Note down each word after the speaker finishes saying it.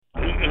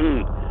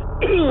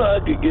I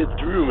could get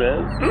through,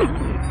 man.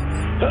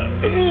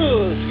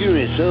 Excuse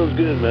me. Sounds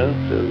good, man.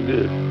 Sounds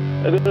good.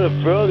 I got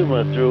a frog in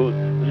my throat.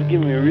 This is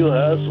giving me a real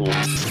hassle.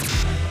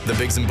 The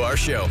Biggs and Bar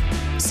Show.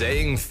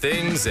 Saying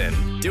things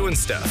and doing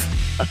stuff.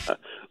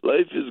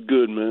 Life is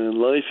good,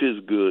 man. Life is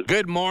good.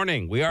 Good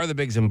morning. We are the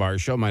Biggs and Bar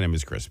Show. My name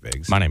is Chris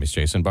Biggs. My name is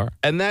Jason Barr.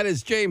 And that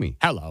is Jamie.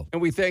 Hello.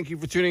 And we thank you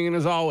for tuning in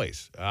as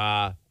always.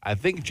 I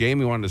think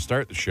Jamie wanted to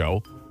start the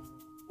show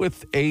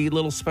with a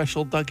little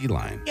special Dougie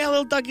line. Yeah, a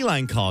little Dougie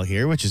line call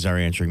here, which is our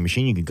answering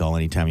machine. You can call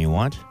anytime you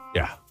want.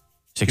 Yeah.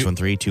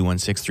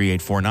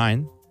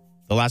 613-216-3849.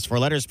 The last four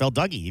letters spell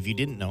Dougie, if you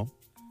didn't know.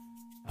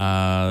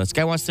 This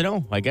guy wants to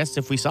know, I guess,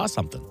 if we saw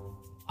something.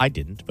 I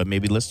didn't, but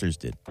maybe listeners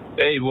did.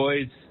 Hey,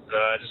 boys.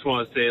 I just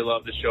want to say I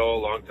love the show.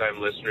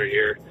 Long-time listener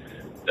here.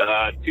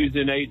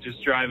 Tuesday night,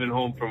 just driving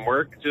home from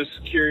work. Just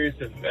curious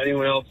if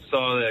anyone else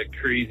saw the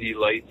crazy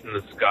lights in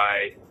the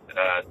sky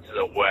to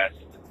the west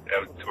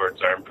out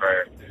towards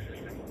Arnprior.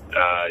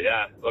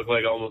 Yeah, looked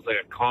like almost like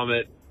a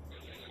comet.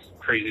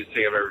 Craziest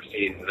thing I've ever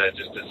seen. And that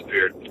just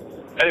disappeared.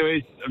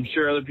 Anyways, I'm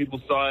sure other people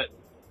saw it.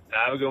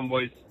 Have a good one,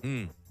 boys.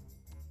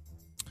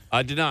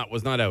 I did not.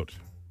 Was not out.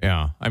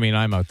 Yeah, I mean,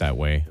 I'm out that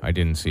way. I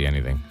didn't see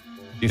anything.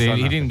 He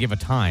didn't give a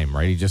time,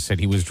 right? He just said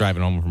he was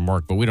driving home from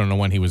work, but we don't know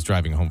when he was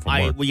driving home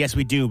from work. Well, yes,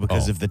 we do,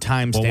 because of the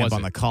timestamp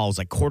on the call. It was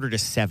like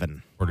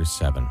 6:45.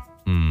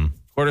 7:45.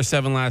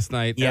 7:45 last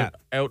night. Yeah.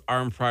 Out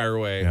Arnprior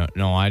way. Yeah,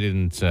 no, I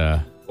didn't.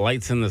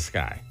 Lights in the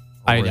sky.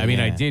 I mean,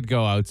 I did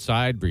go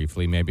outside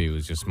briefly. Maybe it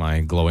was just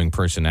my glowing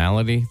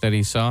personality that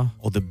he saw.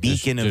 Oh, the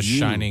beacon just of you.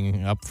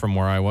 shining up from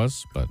where I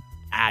was, but...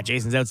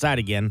 Jason's outside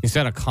again. He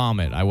said a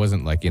comet. I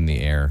wasn't, like, in the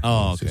air. Oh,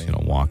 I was okay.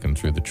 just, walking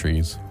through the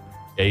trees.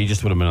 Yeah, you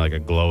just would have been like a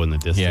glow in the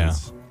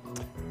distance.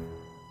 Yeah.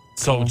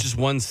 So just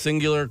one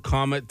singular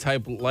comet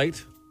type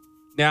light.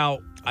 Now,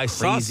 I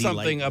saw Crazy something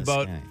light in the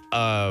about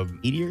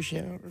meteor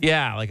shower?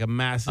 yeah, like a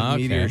massive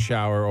meteor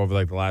shower over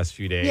like the last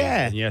few days.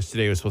 Yeah. And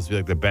yesterday was supposed to be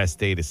like the best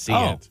day to see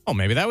it. Oh,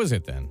 maybe that was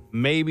it then.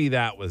 Maybe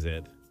that was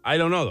it. I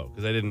don't know though,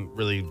 because I didn't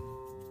really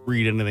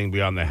read anything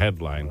beyond the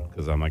headline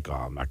because I'm like,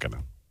 I'm not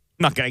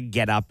Not going to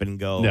get up and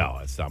go. No,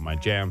 it's not my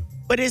jam.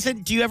 But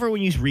do you ever,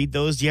 when you read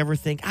those, do you ever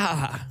think,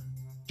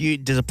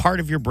 does a part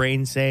of your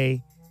brain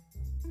say,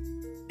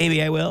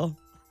 maybe I will?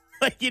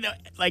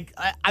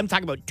 I'm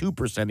talking about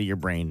 2% of your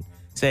brain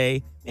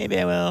say, maybe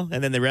I will.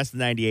 And then the rest of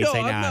the 98 say,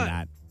 I'm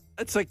not.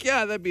 It's like,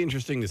 yeah, that'd be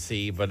interesting to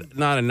see, but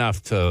not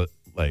enough to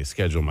like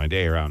schedule my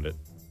day around it.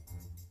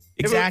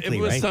 Exactly, If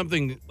it was right?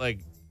 something like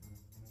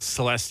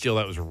celestial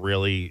that was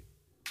really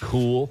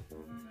cool,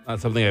 not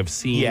something I've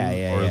seen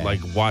like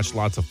watched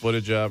lots of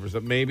footage of or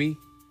something, maybe.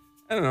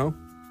 I don't know.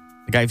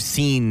 Like I've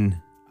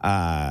seen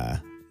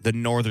the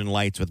Northern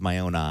Lights with my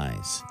own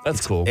eyes.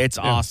 That's cool. It's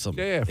awesome.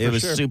 Yeah, for it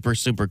was sure. super,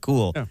 super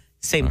cool. Yeah.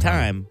 Same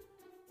time,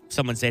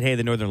 someone said, hey,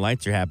 the Northern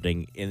Lights are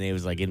happening. And it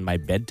was like in my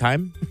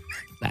bedtime.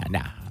 Nah,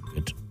 I'm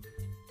good.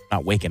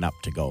 Not waking up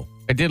to go.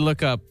 I did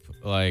look up,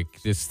 like,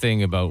 this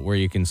thing about where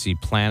you can see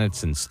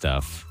planets and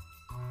stuff,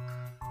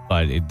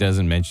 but it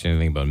doesn't mention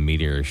anything about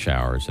meteor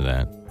showers or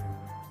that.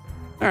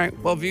 All right.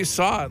 Well, if you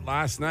saw it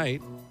last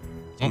night.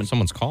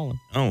 Someone's calling.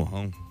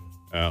 Oh.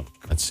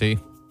 Let's see.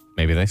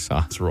 Maybe they saw.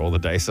 Let's roll the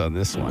dice on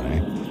this one.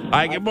 Eh?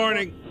 Hi, good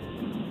morning.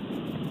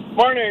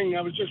 Morning.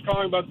 I was just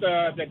calling about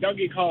the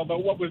Dougie call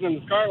about what was in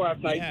the sky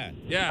last night.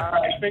 Yeah.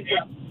 I think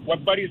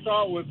what Buddy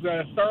saw was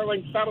the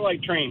Starlink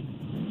satellite train.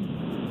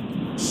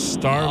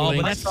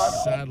 Starlink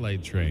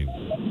satellite train.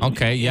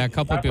 Okay, yeah, a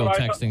couple of people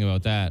what I texting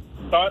about that.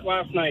 Saw it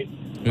last night.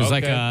 It was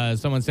like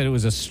someone said it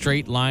was a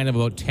straight line of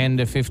about 10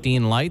 to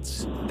 15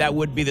 lights. That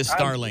would be the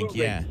Starlink,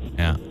 Absolutely.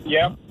 yeah.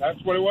 Yep,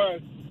 that's what it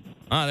was.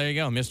 Oh, there you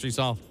go. Mystery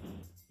solved.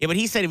 Yeah, but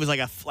he said it was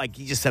like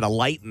he just said a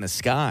light in the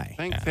sky.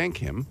 Thank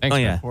him. Thanks, Oh,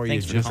 yeah. Before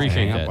Thanks you for just calling.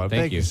 appreciate hang that. up on it.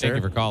 Thank you. sir. Thank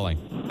you for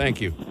calling.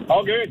 Thank you.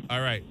 All good. All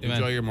right. Amen.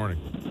 Enjoy your morning.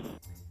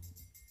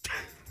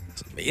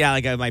 Yeah,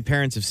 like my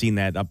parents have seen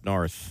that up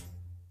north.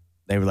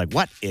 They were like,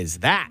 what is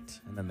that?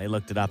 And then they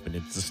looked it up, and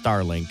it's a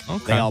Starlink.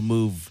 Okay. They all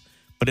move,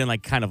 but in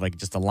like kind of like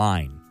just a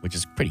line, which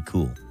is pretty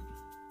cool.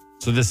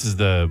 So this is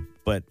the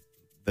But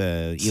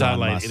the Elon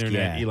satellite Musk,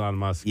 internet, yeah. Elon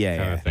Musk Yeah,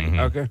 kind yeah. of thing. Mhm.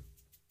 Okay.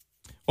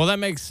 Well, that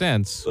makes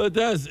sense. Well, it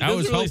does. It I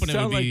was doesn't really hoping it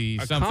sound would be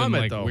like a something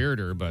comet, like though.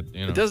 weirder, but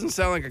It doesn't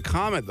sound like a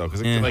comet, though,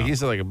 because Yeah. like you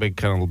said, like a big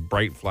kind of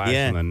bright flash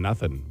Yeah. and then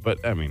nothing.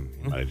 But, I mean,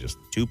 I just...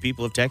 2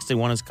 people have texted,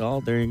 1 has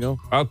called. There you go.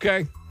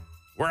 Okay.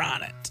 We're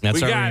on it. That's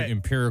We our got it.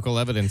 empirical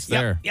evidence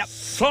there. Yep.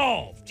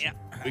 Solved. Yep.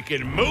 We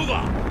can move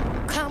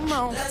on. Come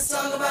on. Let's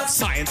talk about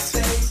science.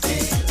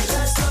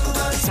 Science.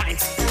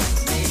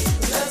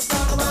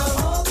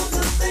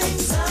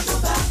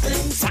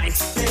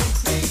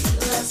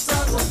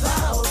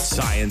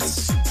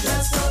 Science.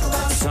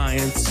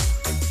 Science.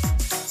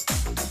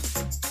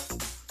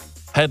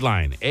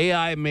 Headline,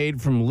 AI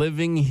made from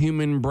living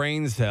human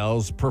brain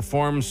cells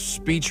performs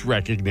speech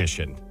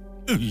recognition.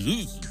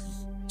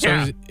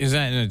 So is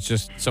that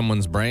just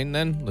someone's brain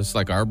then? Just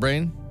like our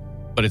brain?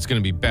 But it's going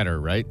to be better,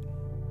 right?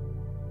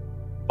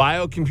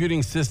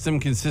 Biocomputing system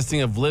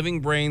consisting of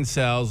living brain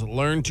cells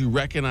learn to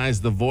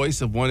recognize the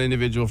voice of one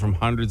individual from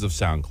hundreds of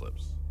sound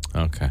clips.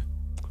 Okay.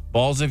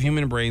 Balls of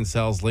human brain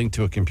cells linked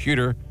to a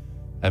computer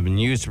have been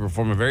used to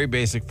perform a very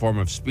basic form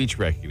of speech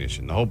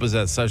recognition. The hope is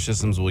that such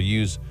systems will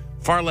use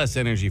far less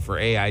energy for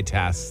AI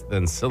tasks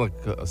than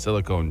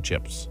silicone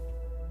chips.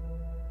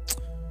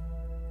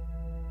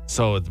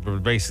 So it's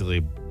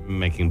basically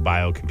making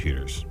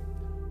biocomputers.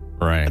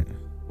 Right.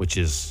 Which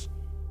is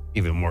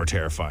even more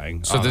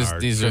terrifying. So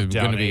these are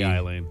going to be AI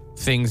lane.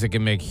 things that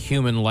can make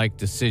human-like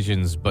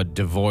decisions but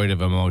devoid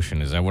of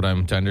emotion. Is that what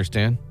I'm to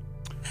understand?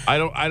 I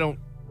don't.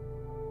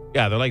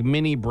 Yeah, they're like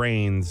mini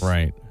brains.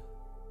 Right.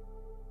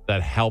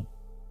 That help,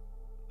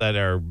 that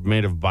are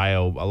made of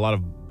a lot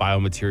of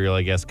biomaterial,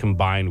 I guess,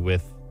 combined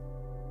with.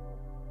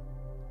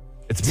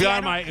 It's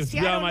beyond my. It's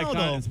beyond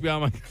my. It's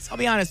beyond my. I'll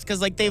be honest,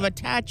 because like they've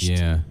attached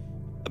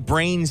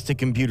brains to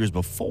computers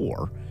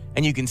before,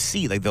 and you can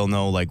see like they'll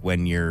know like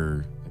when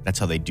you're. That's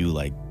how they do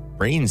like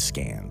brain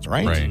scans,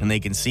 right? And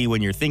they can see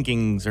when you're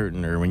thinking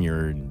certain or when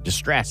you're in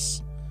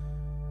distress.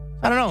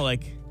 I don't know.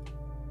 Like,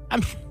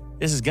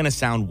 this is gonna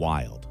sound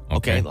wild.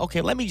 Okay.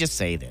 Let me just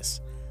say this.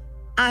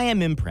 I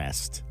am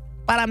impressed,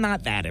 but I'm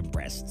not that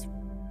impressed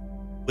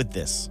with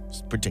this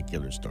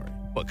particular story.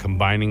 What,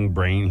 combining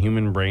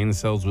human brain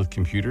cells with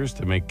computers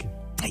to make...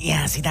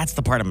 Yeah, see, that's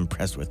the part I'm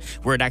impressed with,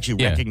 where it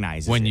actually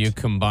recognizes when you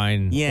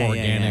combine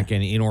organic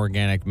and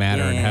inorganic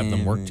matter and have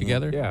them work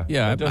together.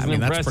 Yeah. I mean,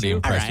 that's pretty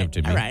impressive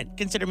to me. All right,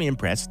 consider me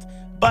impressed.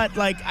 But,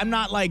 like, I'm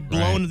not, like,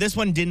 blown... This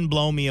one didn't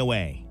blow me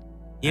away.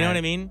 You know what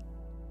I mean?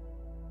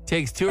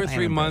 Takes 2 or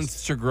 3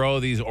 months to grow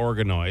these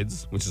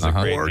organoids, which is a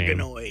great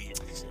name.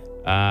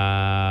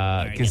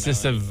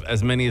 Consists of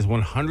as many as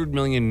 100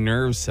 million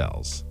nerve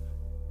cells.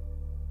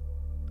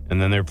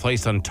 And then they're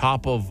placed on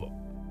top of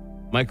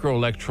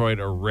microelectrode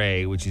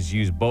array, which is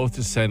used both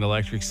to send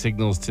electric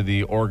signals to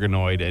the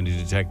organoid and to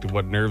detect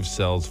what nerve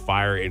cells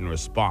fire in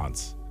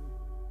response.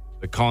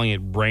 They're calling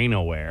it brain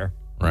aware.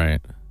 Right.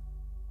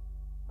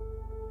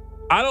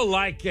 I don't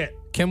like it.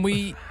 Can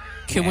we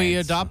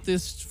adopt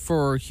this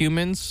for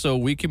humans so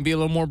we can be a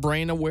little more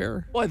brain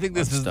aware? Well, I think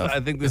this is. I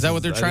think this is that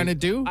what they're trying to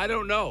do? I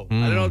don't know. I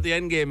don't know what the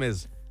end game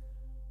is.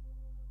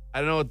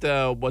 I don't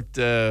know what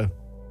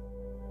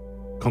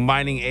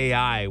combining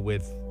AI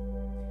with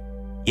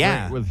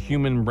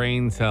human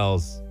brain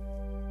cells,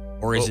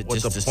 or is it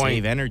just to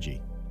save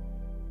energy?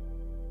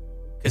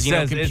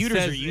 Because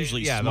computers are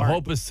usually smart. The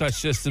hope is such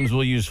systems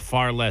will use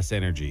far less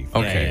energy.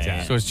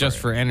 Okay, so it's just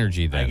for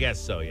energy then. I guess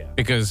so, yeah.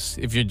 Because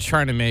if you're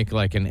trying to make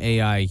like an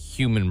AI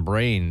human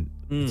brain,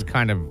 it's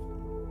kind of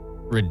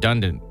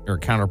redundant or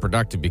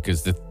counterproductive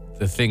because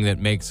the thing that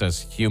makes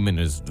us human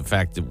is the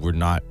fact that we're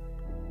not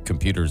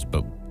computers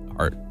but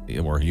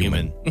we're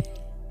human.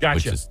 Gotcha.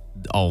 Which is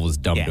always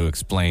dumb to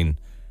explain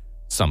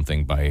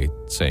something by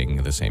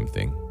saying the same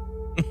thing.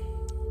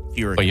 If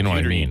you were a but you know what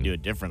I computer, mean. you'd do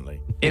it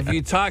differently. If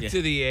you talk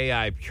to the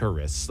AI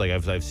purists, like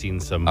I've seen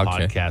some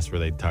podcasts where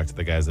they talk to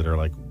the guys that are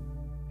like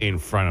in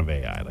front of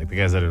AI, like the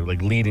guys that are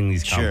like leading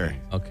these companies.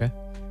 Okay.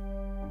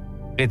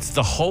 It's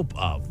the hope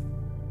of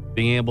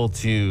being able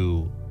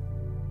to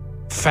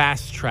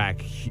fast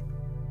track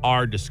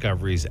our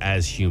discoveries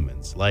as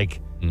humans, like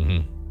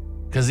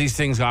because these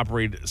things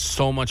operate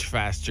so much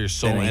faster,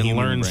 and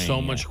learn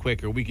so much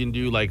quicker. We can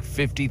do like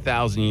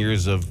 50,000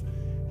 years of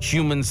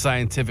human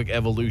scientific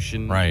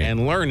evolution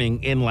and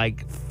learning in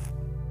like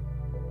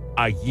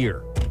a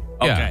year.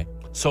 Okay.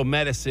 So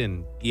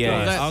medicine,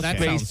 that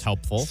sounds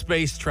helpful.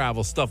 Space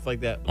travel, stuff like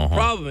that.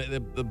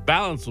 Problem, the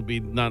balance will be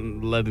not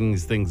letting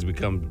these things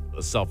become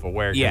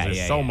self-aware because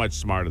they're so much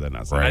smarter than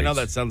us. Right. I know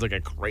that sounds like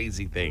a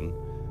crazy thing,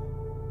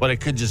 but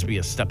it could just be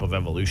a step of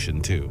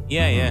evolution too.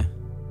 Yeah.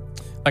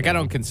 Like, I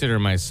don't consider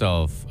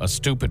myself a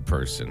stupid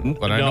person,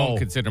 but I don't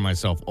consider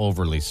myself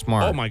overly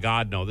smart. Oh, my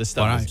God, no. This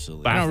stuff is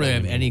I don't really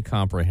have any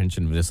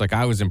comprehension of this. Like,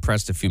 I was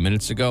impressed a few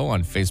minutes ago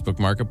on Facebook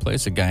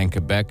Marketplace. A guy in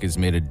Quebec has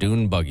made a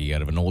dune buggy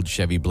out of an old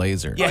Chevy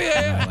Blazer.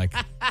 I'm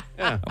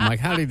like,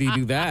 how did he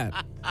do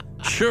that?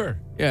 Sure.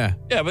 Yeah.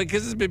 Yeah,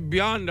 because it's been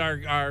beyond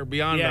our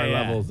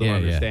levels of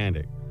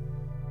understanding,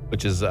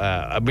 which is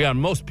beyond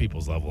most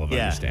people's level of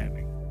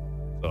understanding.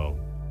 So,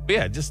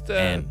 just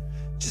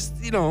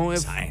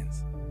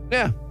science.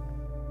 Yeah.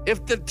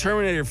 If the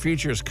Terminator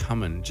future is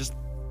coming, just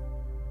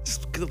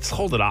let's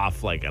hold it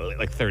off like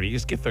 30.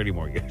 Just get 30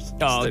 more years.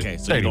 Oh, okay.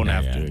 So you don't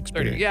have to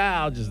experience. 30.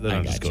 Yeah, I'll just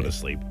go to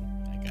sleep.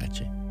 I got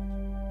you.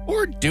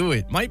 Or do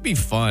it. Might be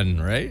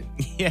fun, right?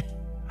 Yeah.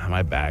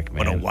 My back,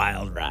 man. What a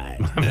wild ride.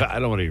 I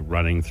don't want to be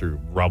running through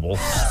rubble.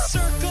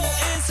 Circle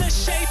is a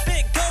shape,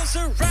 it goes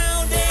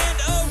around and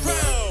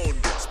around.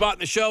 Spot in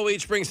the show,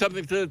 each bring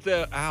something to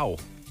the... Ow.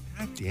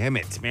 God damn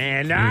it,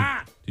 man.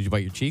 Ah! Did you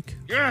bite your cheek?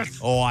 Yes.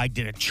 Oh, I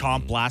did a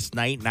chomp last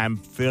night, and I'm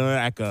feeling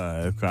like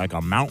a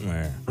mountain.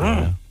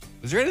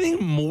 Is there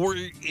anything more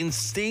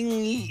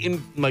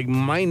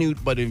minute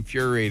but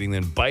infuriating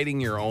than biting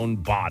your own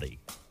body?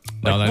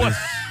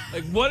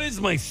 What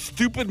is my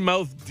stupid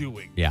mouth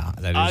doing? Yeah,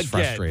 that is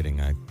frustrating.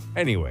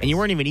 Anyway. And you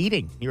weren't even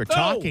eating. You were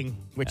talking,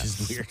 which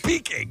is weird.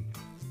 Speaking.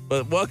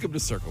 But welcome to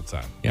Circle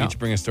Time. Yeah. Each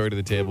bring a story to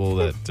the table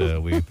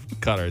that we've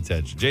caught our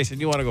attention. Jason,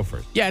 you want to go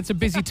first? Yeah, it's a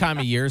busy time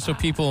of year, so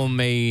people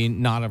may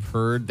not have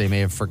heard. They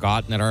may have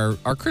forgotten that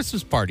our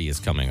Christmas party is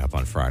coming up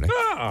on Friday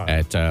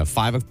at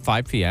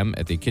 5 p.m.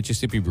 at the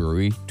Kitchissippi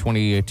Brewery,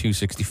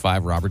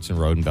 2265 Robertson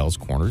Road in Bell's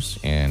Corners.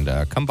 And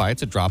come by.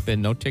 It's a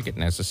drop-in, no ticket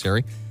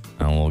necessary.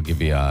 And we'll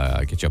give you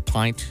get you a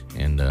pint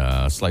and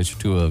a slice or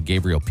two of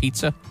Gabriel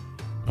pizza.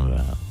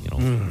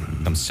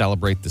 Come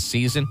celebrate the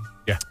season.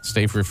 Yeah.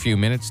 Stay for a few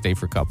minutes, stay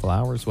for a couple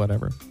hours,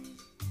 whatever.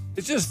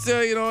 It's just,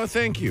 a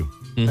thank you.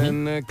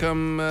 And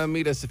come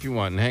meet us if you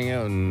want and hang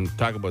out and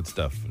talk about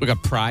stuff. We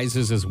got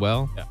prizes as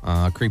well.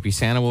 Yeah. Creepy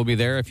Santa will be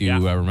there. If you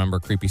remember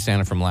Creepy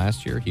Santa from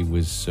last year, he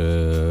was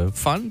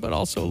fun, but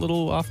also a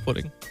little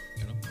off-putting.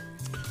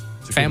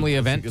 Family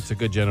event. It's a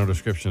good general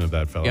description of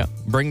that fellow. Yeah,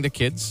 bring the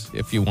kids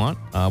if you want.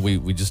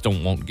 We just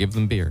won't give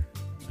them beer.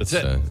 That's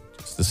it.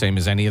 It's the same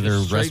as any other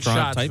Just straight restaurant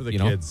shots type. for the You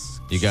know, kids.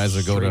 you guys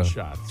will go Straight to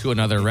shots. to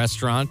another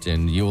restaurant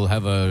and you will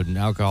have an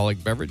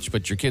alcoholic beverage,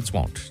 but your kids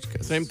won't.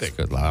 Same thing.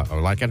 Or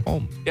like at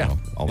home. Yeah.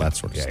 All that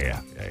sort of stuff.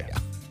 Yeah.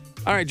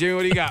 All right, Jimmy,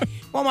 what do you got?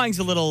 Well, mine's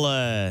a little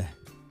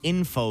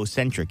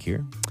info-centric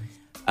here.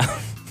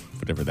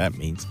 Whatever that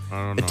means. I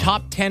don't The know.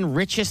 top 10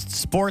 richest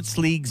sports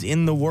leagues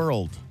in the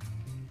world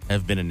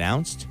have been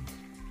announced.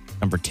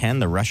 Number 10,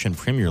 the Russian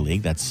Premier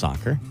League. That's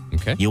soccer.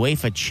 Okay.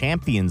 UEFA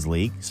Champions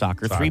League,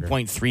 soccer.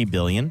 $3.3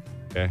 billion.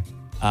 Okay.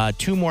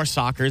 Two more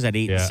soccers at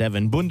 8 and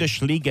 7.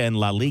 Bundesliga and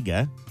La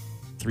Liga,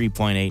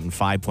 3.8 and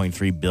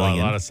 5.3 billion.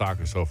 A lot of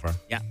soccer so far.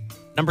 Yeah.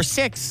 Number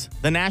 6,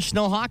 the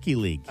National Hockey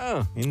League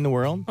in the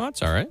world. Oh,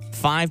 that's all right.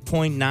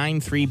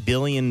 $5.93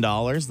 billion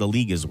the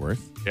league is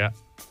worth. Yeah.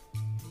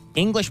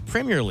 English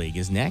Premier League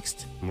is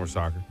next. More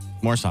soccer.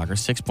 More soccer,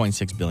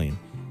 $6.6 billion.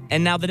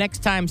 And now the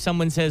next time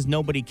someone says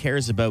nobody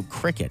cares about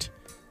cricket,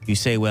 you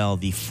say, well,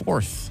 the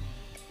fourth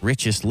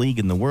richest league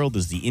in the world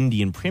is the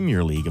Indian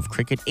Premier League of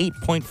cricket,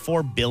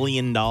 $8.4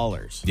 billion.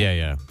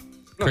 Yeah.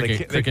 No,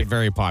 Cricket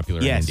very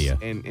popular Yes. in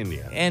India. In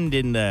India. And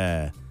in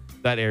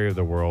That area of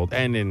the world.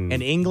 And in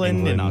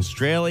England and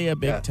Australia,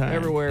 big time.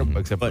 Everywhere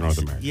except for North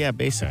America. Yeah,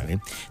 basically.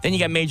 Then you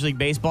got Major League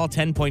Baseball,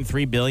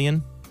 $10.3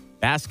 billion.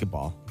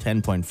 Basketball,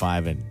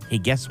 $10.5. And hey,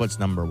 guess what's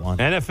number one?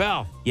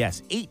 NFL.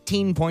 Yes,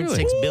 $18.6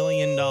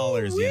 billion the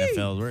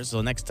NFL is worth.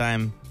 So next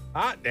time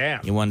Hot damn.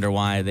 you wonder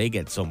why they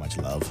get so much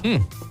love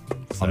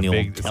It's on that the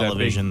big- old it's that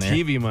television big there.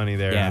 TV money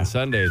there Yeah. on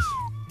Sundays.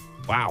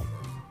 Wow.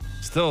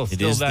 Still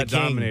is that the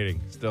king.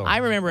 dominating. Still. I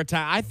remember a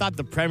time, I thought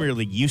the Premier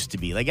League used to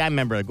be. Like, I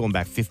remember going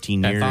back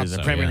 15 I years. thought The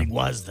so, Premier yeah. League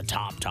was the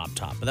top.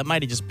 But that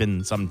might have just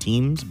been some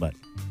teams. But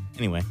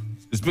anyway.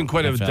 There's been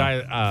quite a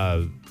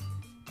NFL.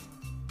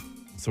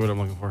 what's the word I'm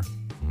looking for?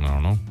 I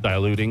don't know.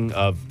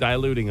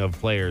 Diluting of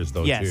players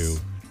though Yes. too.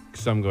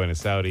 Some going to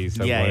Saudi,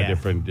 some Yeah, going yeah. to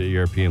different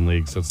European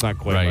leagues. So it's not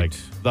quite Right. like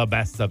the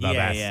best of the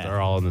Yeah, best. yeah. They're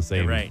all in the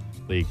same You're right.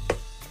 league.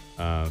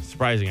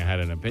 Surprising I had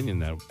an opinion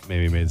that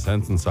maybe made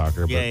sense in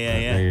soccer, but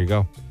Yeah. there you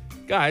go.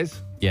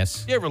 Guys,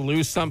 Yes. you ever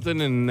lose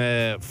something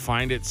and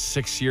find it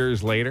 6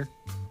 years later?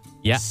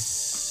 Yeah.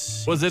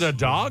 Was it a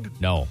dog?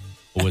 No.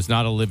 It was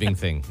not a living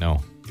thing.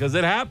 No. Because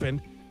it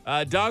happened.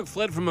 A dog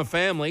fled from a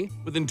family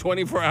within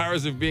 24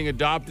 hours of being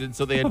adopted.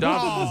 So they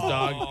adopted this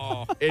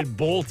dog. It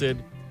bolted,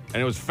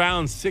 and it was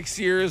found 6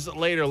 years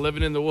later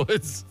living in the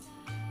woods.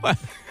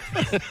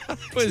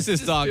 Was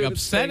this dog doing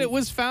its upset thing. it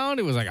was found?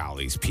 It was like, oh,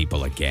 these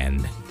people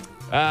again.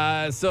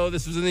 So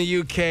this was in the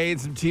UK,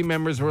 and some team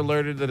members were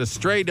alerted that a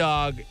stray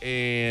dog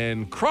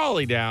in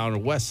Crawley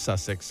Down, West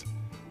Sussex.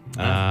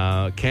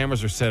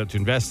 Cameras were set up to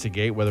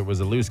investigate whether it was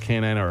a loose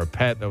canine or a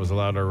pet that was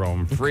allowed to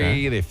roam free.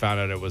 Okay. They found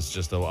out it was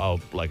just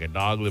like a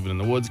dog living in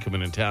the woods,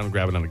 coming in town,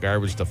 grabbing on the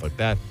garbage, stuff like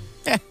that.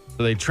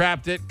 So they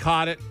trapped it,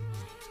 caught it,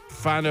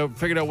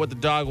 figured out what the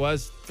dog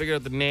was, figured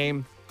out the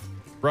name,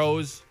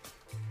 Rose.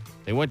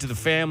 They went to the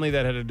family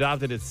that had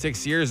adopted it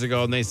 6 years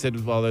ago, and they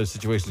said, well, their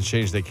situation's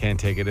changed. They can't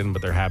take it in,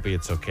 but they're happy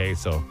it's okay.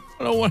 So,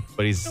 No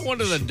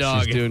wonder the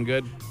dog. She's doing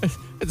good.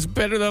 It's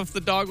better than if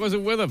the dog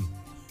wasn't with him.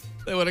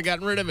 They would have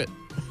gotten rid of it.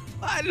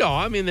 I don't know.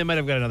 I mean, they might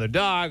have got another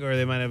dog, or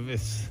they might have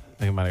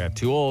got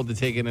too old to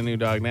take in a new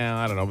dog now.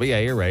 I don't know. But yeah,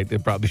 you're right. They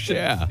probably should.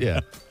 Yeah.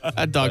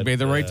 That dog made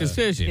the right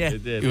decision. Yeah.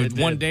 It did, He was it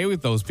did. one day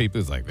with those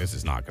people, he's like, this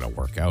is not going to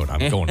work out.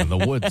 I'm going in the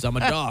woods. I'm a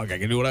dog. I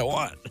can do what I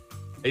want.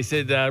 They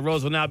said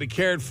Rose will now be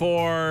cared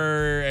for,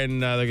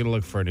 and they're going to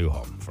look for a new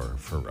home for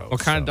Rose. What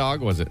kind of dog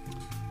was it?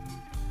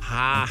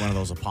 Like one of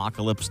those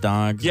apocalypse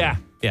dogs. Yeah.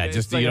 Yeah, It's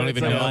just like you don't a-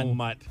 even it's like know. a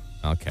mutt.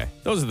 Okay.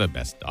 Those are the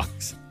best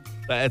dogs.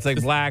 It's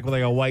like black with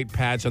like a white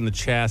patch on the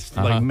chest,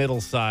 like middle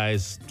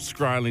size,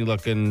 scrawny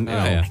looking. You know.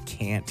 yeah. I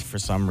can't, for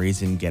some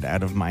reason, get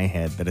out of my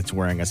head that it's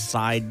wearing a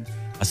side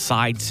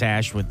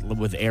sash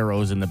with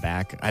arrows in the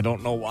back. I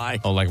don't know why.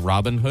 Oh, like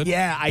Robin Hood?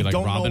 Yeah, I You like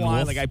don't Robin know why.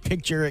 Wolf? Like, I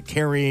picture it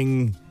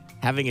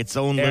having its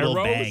own little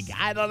Arrows? bag.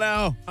 I don't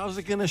know. How's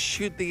it going to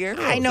shoot the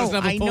arrow? I know. doesn't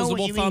have I know what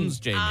opposable you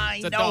thumbs, mean. Jamie. I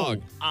It's a know.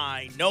 dog.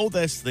 I know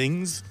these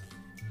things.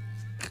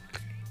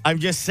 I'm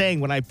just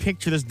saying, when I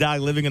picture this dog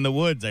living in the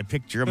woods, I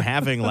picture him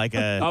having like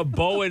A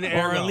bow and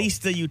arrow. or at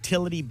least a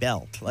utility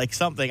belt, like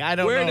something. I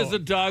don't know. Where does a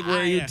dog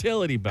wear a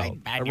utility belt?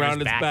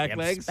 Around its back hips,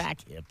 legs?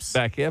 Back hips.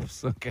 Back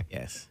hips? Okay.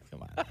 Yes.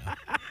 Come on.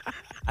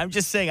 I'm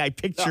just saying, I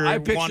picture I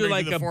picture wandering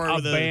like through the forest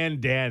with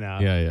bandana.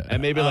 Yeah.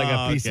 And maybe like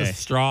a piece of okay.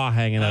 straw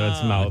hanging out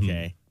its mouth.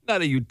 Okay.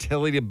 Not a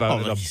utility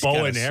belt, Oh, it's he's a bow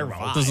gotta and arrow.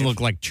 survive. It doesn't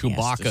look like He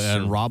has to Chewbacca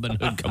and Robin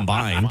Hood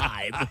combined.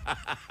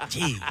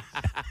 Gee.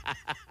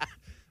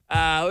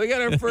 We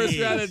got our first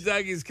round of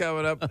Dougies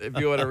coming up. If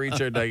you want to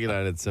reach our Dougie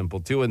line, it's simple.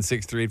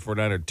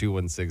 216-3849 or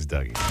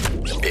 216-DOUGIE.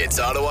 It's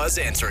Ottawa's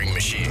answering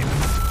machine.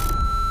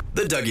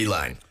 The Dougie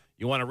line.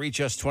 You want to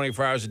reach us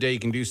 24 hours a day, you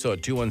can do so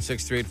at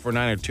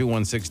 216-3849 or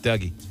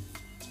 216-DOUGIE.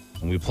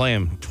 And we play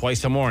them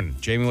twice a morning.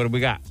 Jamie, what do we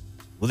got?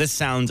 Well, this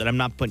sounds, and I'm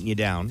not putting you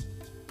down,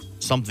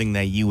 something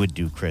that you would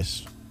do,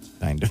 Chris,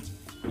 kind of.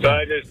 So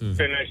I just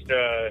finished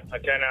a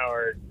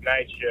 10-hour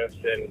night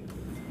shift,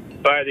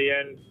 and by the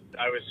end,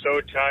 I was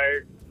so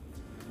tired,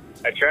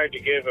 I tried to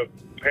give a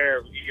pair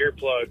of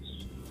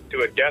earplugs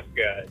to a deaf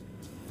guy.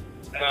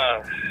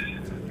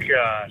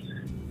 God.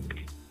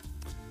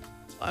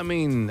 I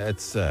mean,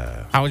 it's...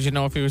 How would you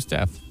know if he was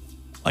deaf?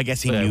 I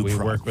guess he knew we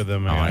from. work with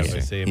him, I I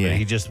see. see. Yeah. But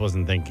he just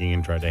wasn't thinking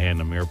and tried to hand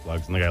him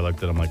earplugs. And the guy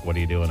looked at him like, what are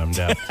you doing? I'm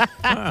deaf.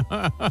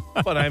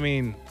 But I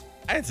mean,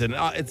 it's an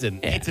honest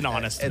mistake.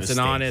 It's an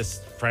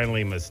honest,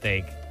 friendly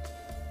mistake.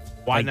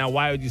 Why now?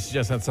 Why would you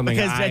suggest that's something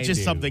Because I that's just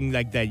do? something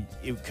like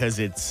that, because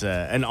it's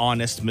an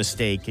honest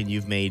mistake, and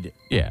you've made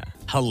Yeah.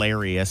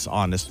 hilarious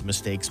honest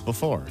mistakes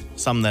before.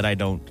 Some that I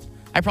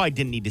probably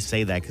didn't need to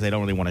say that because I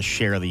don't really want to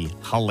share the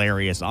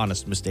hilarious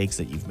honest mistakes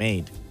that you've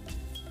made.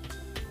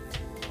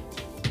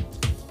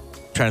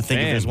 Trying to think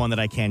if Man. there's one that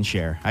I can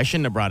share. I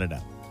shouldn't have brought it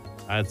up.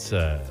 That's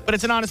But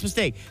it's an honest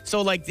mistake.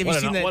 So, like, have you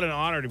seen that? what an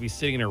honor to be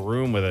sitting in a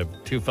room with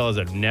two fellas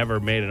that have never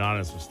made an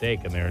honest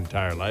mistake in their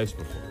entire lives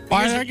before.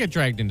 Why did I get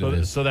dragged into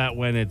this? So that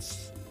when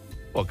it's,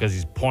 because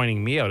he's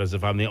pointing me out as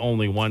if I'm the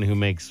only one who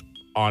makes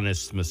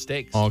honest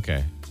mistakes.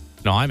 Okay.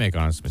 No, I make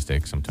honest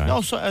mistakes sometimes.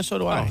 No, so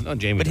do I. no,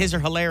 Jamie But his doesn't.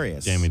 are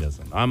hilarious. Jamie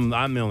doesn't. I'm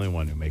the only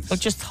one who makes But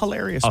just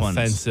hilarious ones.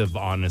 offensive,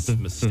 honest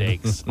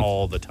mistakes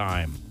all the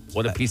time.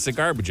 What a piece of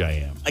garbage I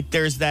am. Like,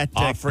 there's that.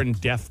 Offering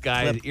deaf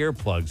guys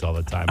earplugs all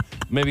the time.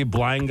 Maybe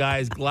blind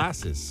guys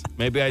glasses.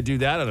 Maybe I do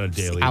that on a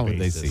daily basis. How would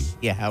they see?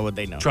 Yeah, how would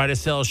they know? Try to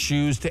sell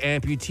shoes to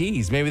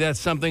amputees. Maybe that's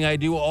something I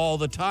do all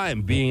the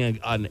time, being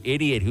an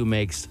idiot who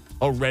makes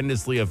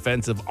horrendously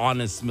offensive,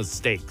 honest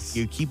mistakes.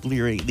 You keep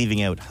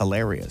leaving out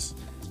hilarious.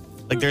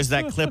 Like, there's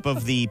that clip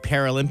of the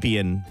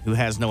Paralympian who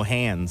has no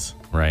hands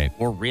Right.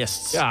 or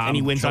wrists, Yeah, and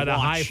he wins a try to watch.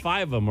 high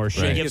five him or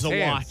shake He his gives a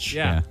hands. watch.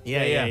 Yeah.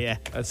 Yeah.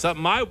 That's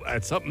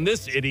something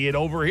this idiot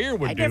over here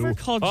would I do. never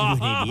called you an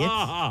idiot.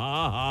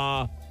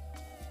 I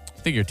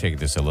think you're taking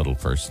this a little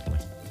personally.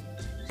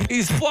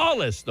 He's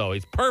flawless, though.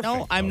 He's perfect.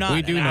 No, I'm though. not.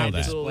 We do know that.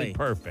 Absolutely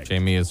perfect.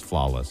 Jamie is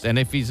flawless. And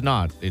if he's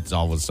not, it's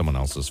always someone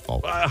else's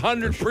fault.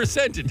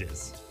 100% it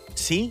is.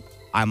 See,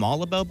 I'm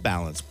all about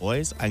balance,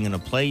 boys. I'm going to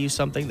play you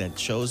something that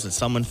shows that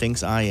someone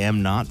thinks I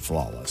am not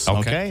flawless.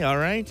 Okay? All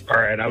right?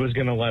 All right, I was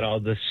going to let all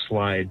this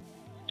slide.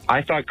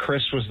 I thought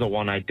Chris was the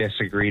one I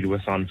disagreed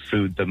with on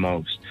food the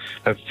most.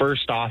 But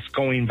first off,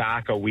 going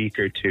back a week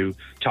or two,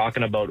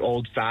 talking about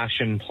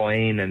old-fashioned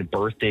plain and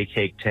birthday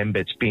cake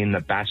Timbits being the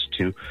best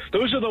two.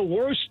 Those are the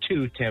worst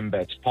two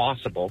Timbits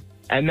possible.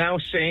 And now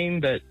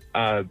saying that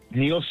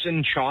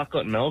Nielsen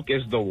chocolate milk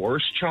is the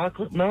worst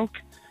chocolate milk?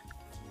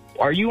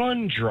 Are you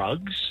on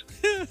drugs?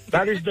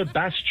 That is the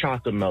best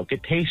chocolate milk.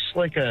 It tastes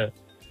like a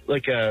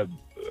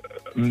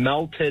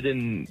melted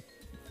and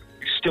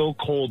still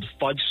cold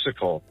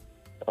fudgesicle.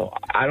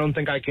 I don't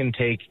think I can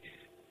take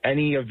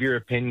any of your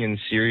opinions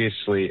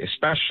seriously,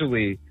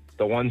 especially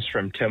the ones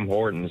from Tim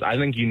Hortons. I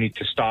think you need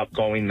to stop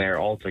going there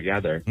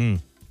altogether. I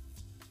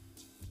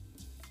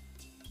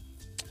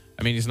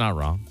mean, he's not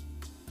wrong.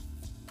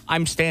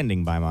 I'm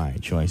standing by my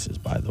choices,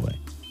 by the way.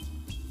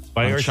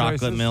 By On your chocolate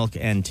choices? milk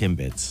and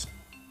Timbits.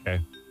 Okay.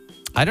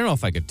 I don't know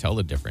if I could tell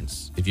the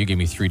difference. If you give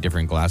me 3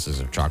 different glasses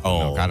of chocolate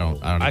milk, I don't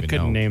even know. I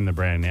couldn't name the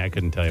brand name. I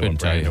couldn't tell you Couldn't what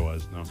tell brand you. it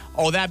was. No.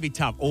 Oh, that'd be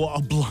tough. Oh,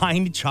 a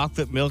blind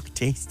chocolate milk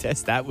taste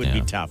test, that would be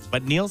Yeah. tough.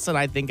 But Nielsen,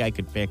 I think I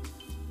could pick.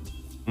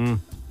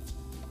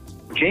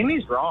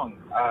 Jamie's wrong.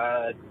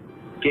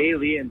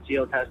 Gailey and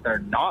Seal Test are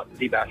not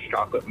the best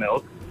chocolate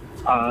milk.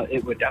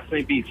 It would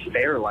definitely be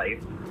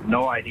Fairlife.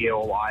 No idea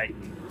why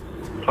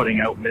he's putting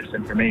out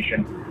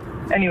misinformation.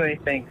 Anyway,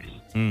 thanks.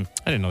 I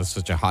didn't know this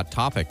was such a hot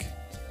topic.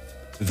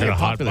 Is it a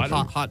hot popular.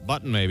 button? Hot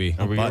button, maybe.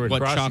 Are we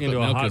what crossing chocolate into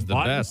a milk hot is the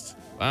button? best?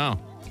 Wow.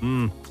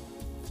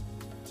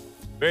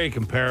 Very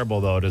comparable,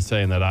 though, to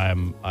saying that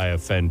I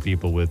offend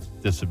people with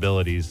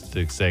disabilities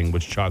to saying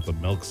which chocolate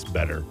milk's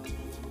better.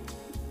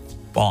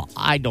 Well,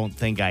 I don't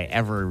think I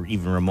ever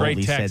even remotely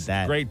Great text. said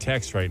that. Great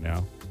text right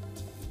now.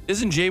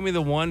 Isn't Jamie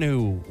the one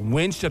who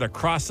winched at a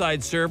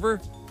cross-eyed server?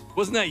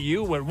 Wasn't that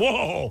you? Went,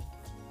 whoa!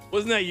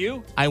 Wasn't that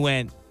you? I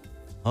went,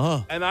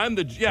 oh, And I'm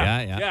the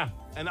Yeah.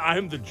 And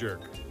I'm the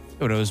jerk.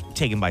 but I was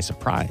taken by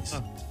surprise.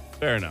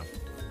 Fair enough.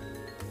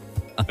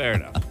 Fair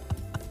enough.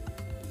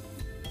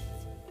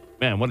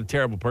 Man, what a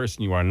terrible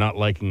person you are not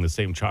liking the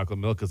same chocolate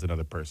milk as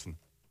another person.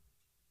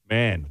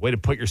 Man, way to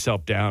put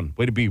yourself down.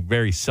 Way to be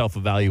very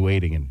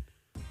self-evaluating and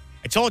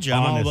I told you,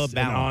 I'm all about and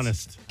balance.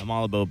 honest. I'm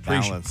all about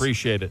balance.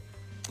 Appreciate it.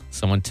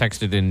 Someone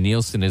texted in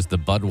Nielsen is the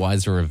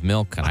Budweiser of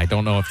milk, and I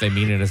don't know if they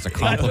mean it as a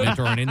compliment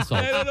or an insult.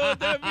 I don't know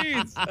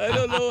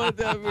what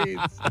that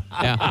means.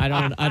 Yeah,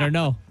 I don't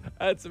know.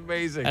 That's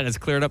amazing. That has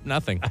cleared up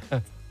nothing.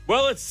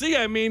 Well, let's see.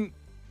 I mean,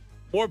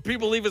 more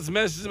people leave us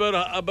messages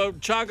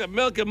about chocolate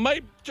milk. It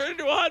might turn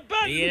into a hot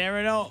button. You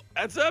never know.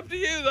 That's up to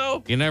you,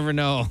 though. You never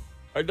know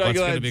Our what's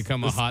going to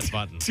become a hot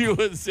button.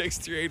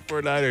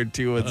 216-3849 or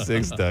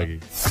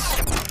 216-DUGY.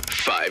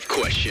 5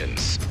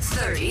 questions.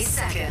 30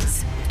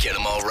 seconds. Get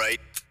them all right,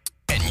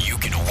 and you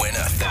can win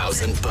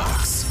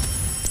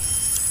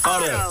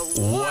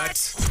 $1,000.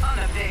 What? On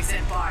the Biggs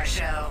and Bar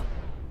Show.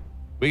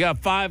 We got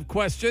 5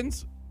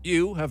 questions.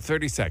 You have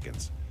 30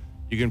 seconds.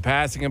 You can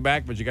pass and come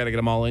back, but you got to get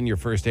them all in. Your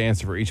first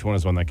answer for each one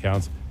is one that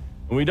counts.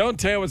 And we don't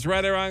tell you what's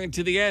right or wrong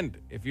until the end.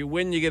 If you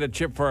win, you get a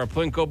chip for our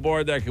Plinko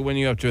board that could win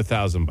you up to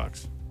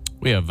 $1,000.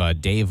 We have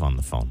Dave on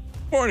the phone.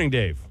 Morning,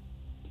 Dave.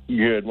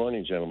 Good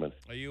morning, gentlemen.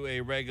 Are you a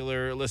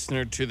regular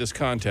listener to this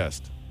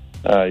contest?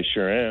 I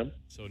sure am.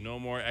 So no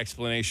more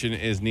explanation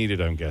is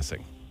needed, I'm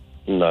guessing.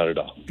 Not at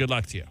all. Good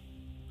luck to you.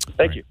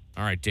 Thank you.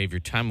 All right, Dave,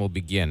 your time will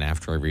begin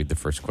after I read the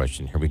first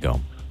question. Here we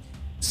go.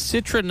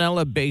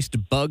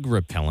 Citronella-based bug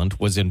repellent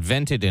was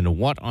invented in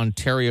what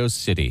Ontario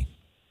city?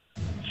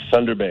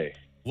 Thunder Bay.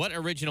 What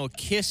original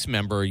KISS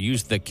member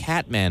used the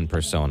Catman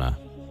persona?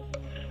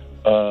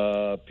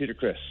 Peter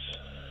Criss.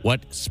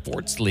 What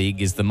sports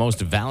league is the most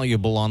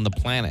valuable on the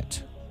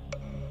planet?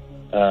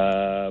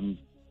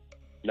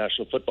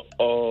 National Football.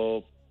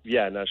 Oh,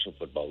 yeah, National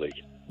Football League.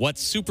 What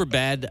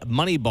Superbad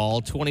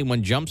Moneyball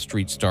 21 Jump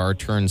Street star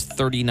turns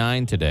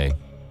 39 today?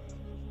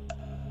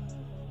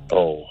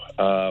 Oh,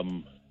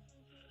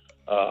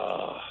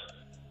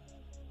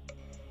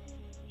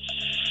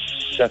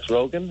 Seth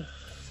Rogen.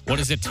 What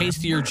is a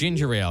tastier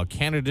ginger ale,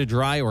 Canada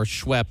Dry or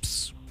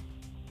Schweppes?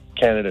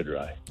 Canada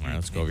Dry. All right,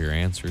 let's go over your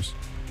answers.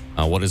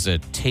 What is a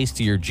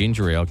tastier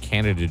ginger ale,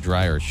 Canada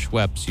Dry or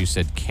Schweppes? You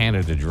said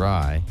Canada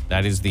Dry.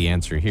 That is the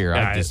answer here.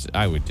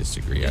 I would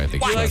disagree. I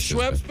think You like is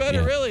Schweppes better,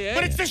 yeah. really, eh?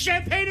 But it's the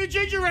champagne and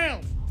ginger ale.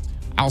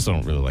 I also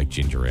don't really like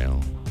ginger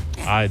ale.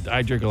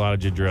 I drink a lot of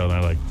ginger ale, and I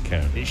like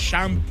Canada. The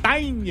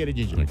champagne and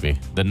ginger ale.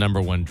 Like the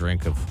number one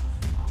drink of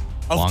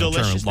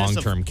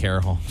long-term care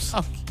homes.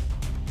 Oh,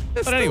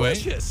 It's But anyway.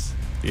 delicious.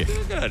 Yeah.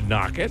 You're going to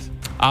knock it.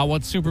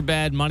 What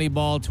Superbad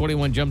Moneyball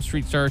 21 Jump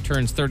Street star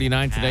turns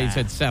 39 today? You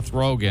said Seth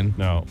Rogen.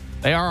 No.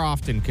 They are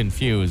often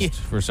confused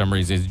for some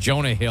reason. It's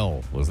Jonah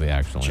Hill was the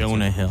actual answer.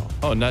 Jonah Hill.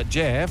 Oh, not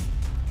Jeff.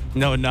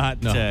 No, not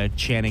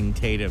Channing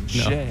Tatum.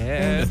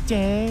 Jeff.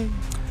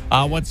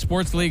 What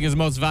sports league is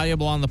most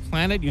valuable on the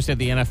planet? You said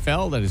the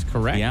NFL. That is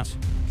correct. Yeah.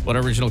 What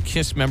original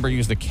KISS member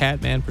used the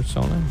Catman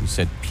persona? You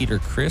said Peter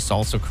Criss.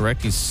 Also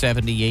correct. He's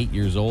 78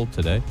 years old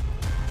today.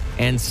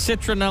 And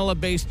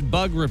citronella-based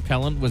bug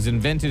repellent was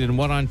invented in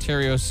what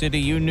Ontario city?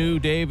 You knew,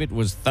 Dave. It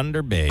was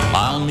Thunder Bay.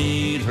 I'll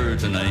meet her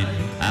tonight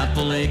at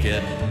the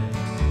lakehead.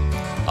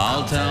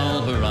 I'll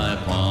tell her I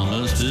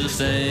promise to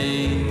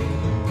stay.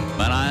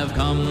 But I've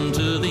come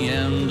to the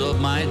end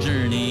of my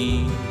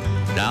journey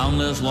down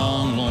this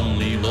long,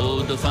 lonely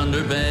road to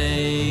Thunder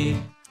Bay.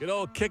 Good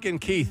old kicking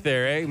Keith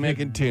there, eh?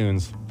 Making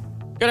tunes.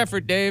 Good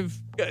effort, Dave.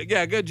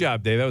 Yeah, good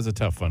job, Dave. That was a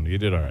tough one. You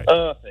did all right.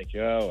 Oh, thank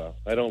you. Oh, well.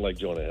 I don't like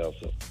Jonah Hill,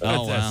 so.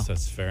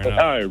 That's fair enough.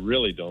 I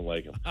really don't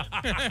like him.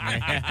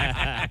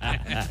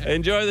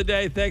 Enjoy the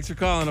day. Thanks for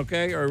calling,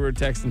 okay? Or we're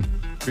texting.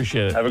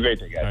 Appreciate it. Have a great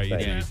day, guys. All right, you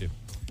Thanks. too.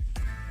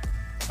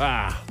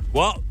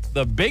 Well,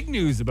 the big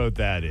news about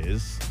that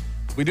is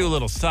we do a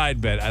little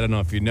side bet. I don't know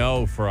if you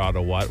know for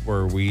OttaWHAT,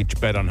 where we each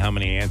bet on how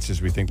many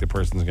answers we think the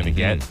person's going to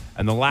get.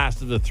 And the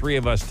last of the 3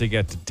 of us to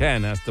get to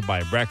 10 has to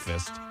buy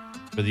breakfast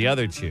for the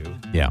other 2.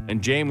 Yeah.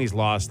 And Jamie's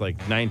lost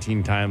like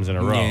 19 times in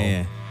a row.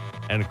 Yeah.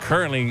 And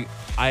currently,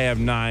 I have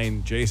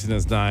 9, Jason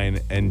has 9,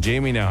 and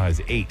Jamie now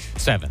has 8.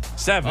 7.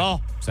 7. Oh,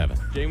 7.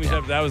 Jamie's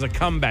that was a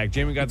comeback.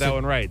 Jamie got that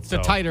one right. It's a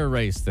tighter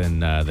race than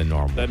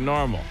normal. Than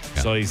normal.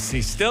 Yeah. So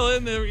he's still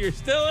in there. You're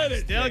still in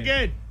it. Still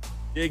good.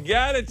 You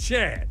got a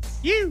chance.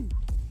 Best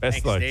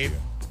Thanks, luck Dave.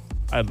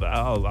 to you.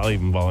 I'll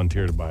even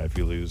volunteer to buy if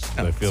you lose.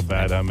 I feel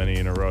bad how many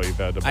in a row you've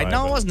had to buy. I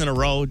know it but- wasn't in a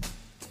row.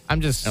 I'm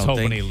just don't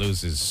hoping think. he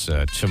loses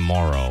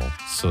tomorrow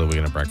so that we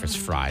can have breakfast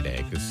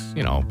Friday because,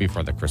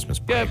 before the Christmas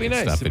break Yeah, it'd be and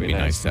nice. stuff, It'd be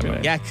nice. to have It'd be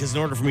it. Yeah, because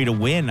in order for me to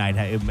win,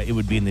 it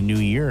would be in the new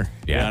year.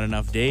 Yeah. Not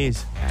enough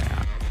days.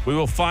 We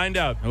will find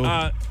out.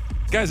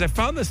 Guys, I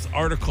found this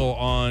article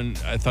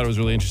I thought it was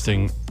really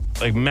interesting.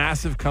 Like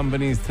massive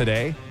companies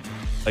today,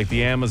 like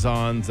the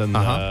Amazons and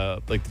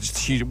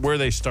where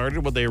they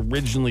started, what they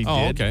originally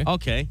did.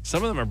 Okay.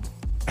 Some of them are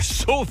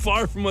so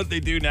far from what they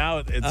do now.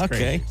 It's Okay.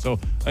 crazy. So I'm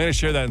going to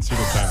share that in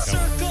Circle Time.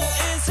 Circle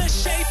is a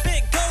shape,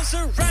 it goes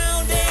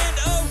around and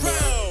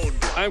around.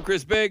 I'm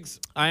Chris Biggs.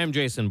 I am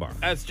Jason Barr.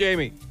 That's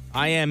Jamie.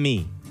 I am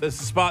me. This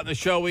is a spot in the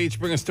show. We each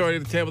bring a story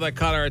to the table that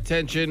caught our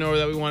attention or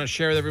that we want to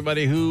share with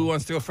everybody. Who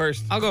wants to go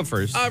first? I'll go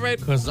first. All right.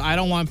 Because I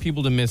don't want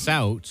people to miss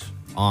out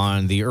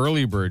on the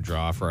early bird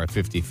draw for our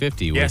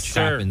 50-50, Yes, which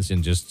sir. happens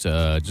in just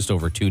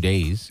over 2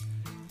 days,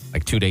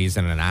 like 2 days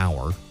and an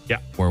hour. Yeah.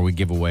 Where we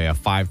give away a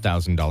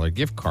 $5,000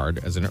 gift card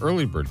as an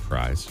early bird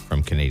prize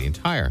from Canadian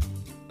Tire.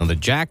 Now, the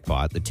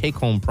jackpot, the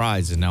take-home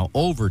prize, is now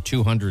over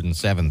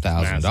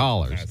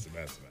 $207,000.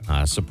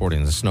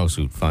 Supporting the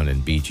Snowsuit Fund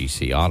in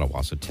BGC,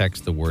 Ottawa. So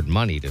text the word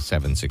money to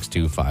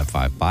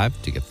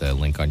 762-555 to get the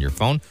link on your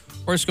phone,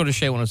 or just go to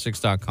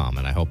shay106.com,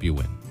 and I hope you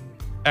win.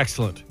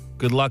 Excellent.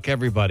 Good luck,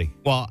 everybody.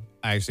 Well,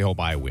 I actually hope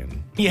I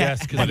win.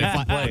 Yes, because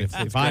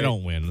If I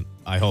don't win,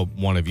 I hope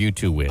one of you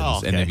two wins. Oh,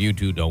 okay. And if you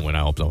two don't win, I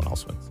hope someone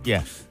else wins.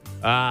 Yeah.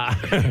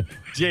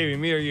 Jamie,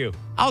 me or you?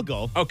 I'll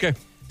go. Okay.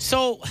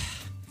 So, I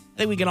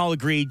think we can all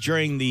agree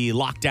during the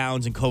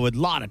lockdowns and COVID, a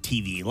lot of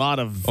TV, a lot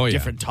of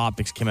different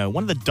topics came out.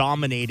 One of the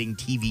dominating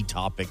TV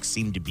topics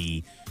seemed to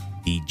be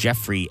the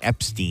Jeffrey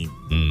Epstein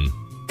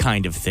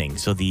kind of thing.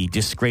 So, the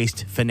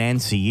disgraced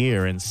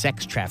financier and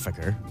sex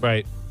trafficker,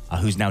 right,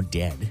 who's now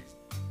dead,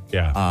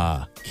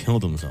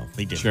 killed himself.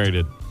 He did. Sure he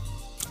did.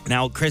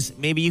 Now, Chris,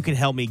 maybe you can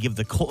help me give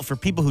for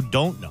people who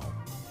don't know,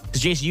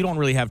 because Jason, you don't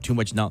really have too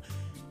much knowledge.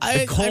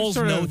 The Cole's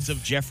notes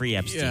of Jeffrey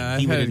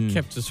Epstein. Yeah, I've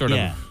kept a sort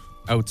of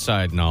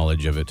outside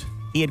knowledge of it.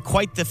 He had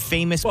quite the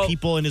famous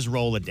people in his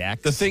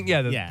Rolodex. The thing,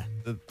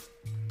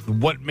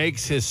 what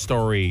makes his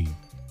story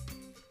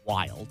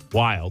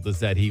wild is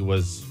that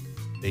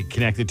they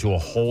connected to a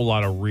whole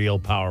lot of real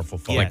powerful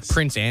folks. Like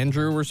Prince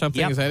Andrew or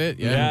something, is that it?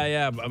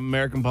 Yeah.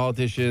 American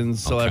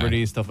politicians,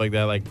 celebrities, stuff like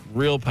that, like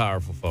real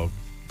powerful folk,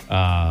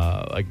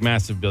 like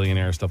massive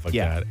billionaires, stuff like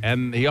that.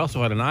 And he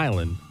also had an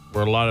island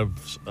where a lot of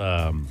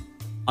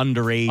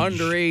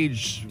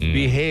underage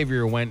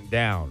behavior went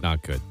down.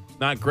 Not good.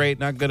 Not great,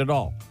 not good at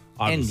all.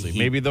 Obviously,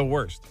 maybe the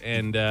worst.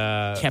 And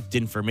kept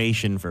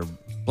information for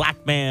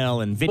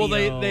blackmail and video.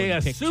 Well, they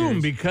and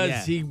assume pictures.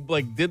 because he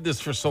did this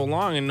for so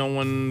long, and no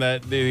one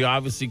that they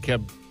obviously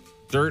kept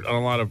dirt on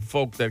a lot of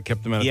folk that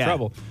kept him out of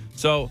trouble.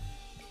 So,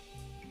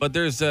 but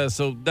there's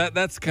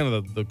that's kind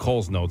of the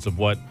Cole's notes of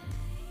what.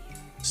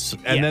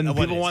 And then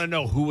people want to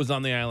know who was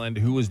on the island,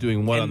 who was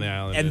doing what on the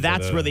island. And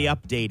that's where the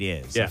update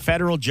is. Yeah. A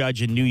federal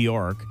judge in New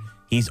York,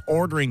 he's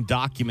ordering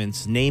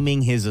documents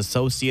naming his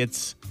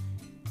associates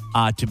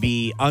to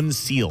be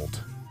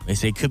unsealed. They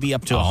say it could be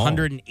up to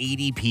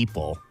 180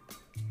 people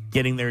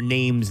getting their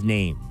names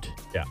named.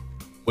 Yeah.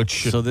 Which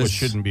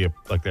shouldn't be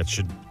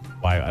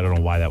why I don't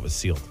know why that was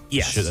sealed.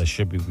 Yes. That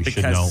should be, we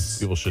should know.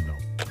 People should know.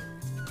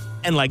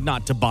 And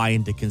not to buy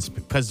into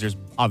because there's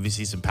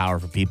obviously some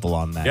powerful people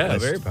on that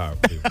list. Very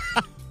powerful people.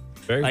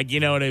 You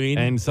know what I mean?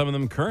 And some of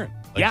them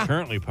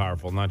currently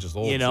powerful, not just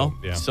old.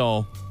 So,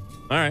 all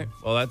right.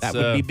 Well, that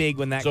would be big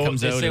when that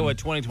comes out. So they say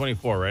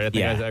 2024, right? I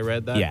think I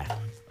read that. Yeah.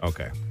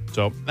 Okay.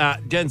 So,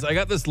 Jens, I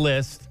got this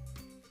list.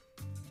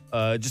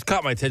 Just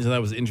caught my attention.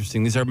 That was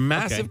interesting. These are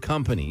massive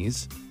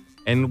companies,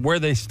 and where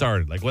they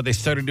started, like what they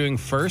started doing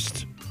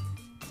first.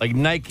 Like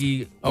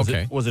Nike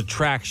was a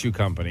track shoe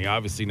company.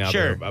 Obviously now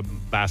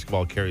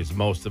basketball carries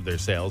most of their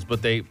sales,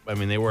 but they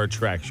were a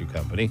track shoe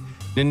company.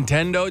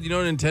 Nintendo, do you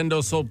know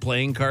Nintendo sold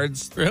playing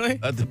cards? Really?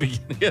 At the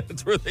beginning,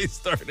 that's where they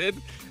started.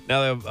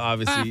 Now they have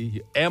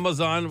obviously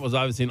Amazon was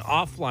obviously an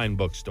offline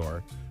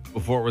bookstore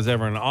before it was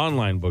ever an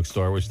online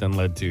bookstore, which then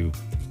led to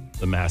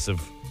the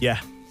massive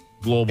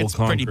global it's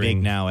pretty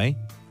big now, eh?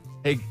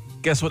 Hey,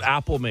 guess what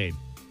Apple made?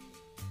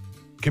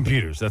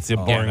 Computers. That's the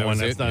boring one.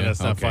 That's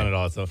not fun at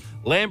all. So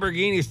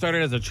Lamborghini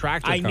started as a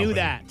tractor company. I knew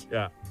that.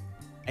 Yeah.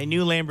 I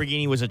knew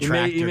Lamborghini was a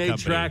tractor He made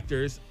company.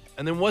 tractors.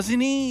 And then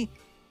wasn't he?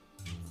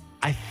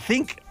 I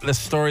think the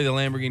story, the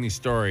Lamborghini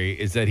story,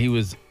 is that he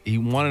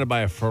wanted to buy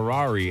a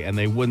Ferrari and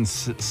they wouldn't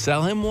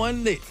sell him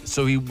one.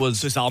 So he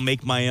was just, I'll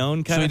make my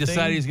own kind of thing? So he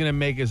decided he's going to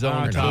make his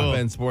own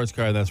top-end sports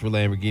car. And that's where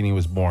Lamborghini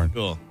was born.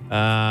 Cool.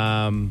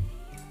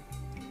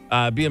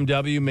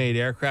 BMW made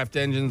aircraft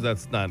engines.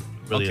 That's not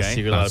really a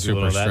secret. A lot of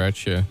people know that.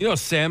 Stretch, yeah. You know,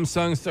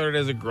 Samsung started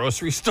as a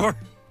grocery store.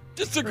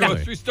 Just a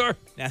grocery store.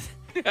 Yeah.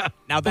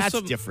 Now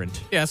that's different.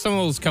 Yeah, some of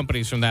those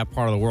companies from that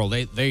part of the world,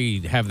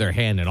 they have their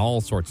hand in all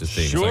sorts of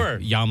things. Sure.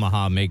 Like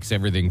Yamaha makes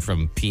everything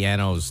from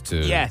pianos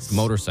to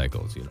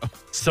motorcycles,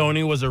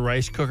 Sony was a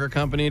rice cooker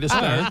company to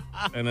start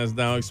and has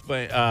now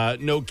explained.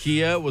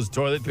 Nokia was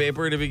toilet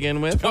paper to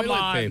begin with.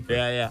 Toilet paper.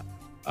 Yeah.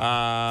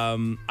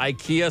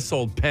 IKEA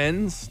sold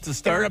pens to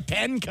start. They're a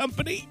pen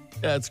company?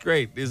 Yeah, it's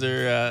great. These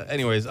are,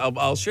 anyways,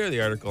 I'll share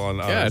the article on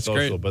our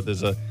social, but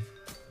there's a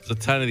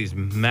ton of these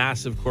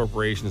massive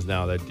corporations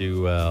now that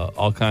do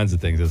all kinds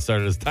of things. It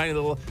started as tiny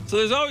little, so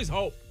there's always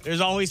hope. There's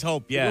always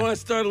hope, yeah. You want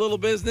to start a little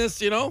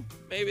business,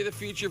 maybe the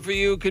future for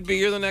you could be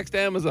you're the next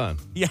Amazon.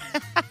 Yeah.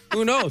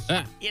 Who knows?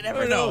 You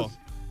never know.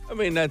 I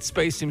mean, that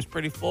space seems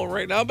pretty full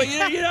right now, but you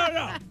don't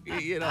know.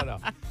 You don't know.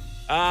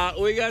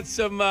 We got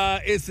some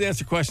instant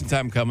answer question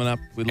time coming up.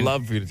 We'd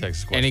love for you to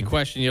text a question. Any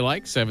question you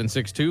like,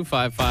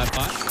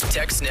 762-555.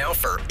 Text now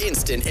for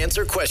instant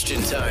answer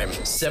question time.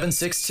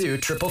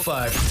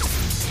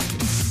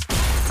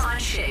 762-555. On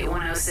Shay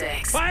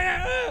 106.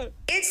 Fire!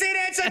 Instant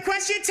answer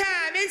question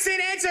time. Instant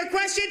answer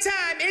question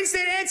time.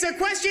 Instant answer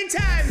question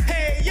time.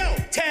 Hey, yo,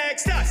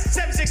 text us.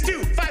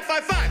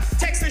 762-555.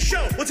 Text the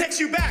show. We'll text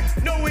you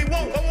back. No, we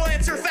won't, but we'll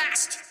answer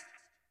fast.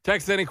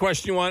 Text any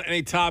question you want,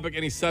 any topic,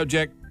 any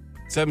subject.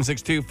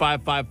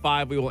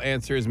 762-555. We will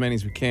answer as many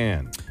as we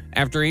can.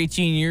 After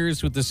 18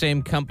 years with the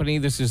same company,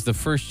 this is the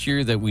first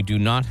year that we do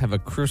not have a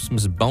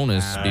Christmas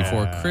bonus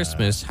before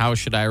Christmas. How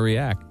should I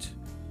react?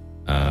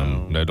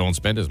 I don't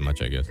spend as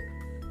much, I guess.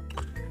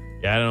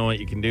 Yeah, I don't know what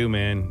you can do,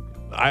 man.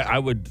 I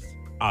would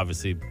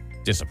obviously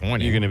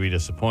disappointed. You're going to be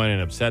disappointed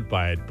and upset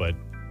by it, but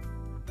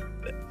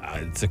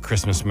it's a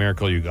Christmas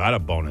miracle you got a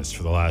bonus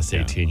for the last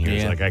 18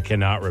 years. Yeah. Like, I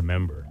cannot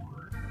remember.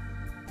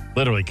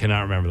 Literally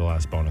cannot remember the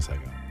last bonus I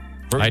got.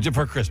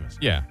 For Christmas.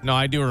 Yeah. No,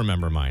 I do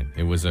remember mine.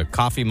 It was a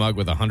coffee mug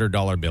with a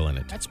 $100 bill in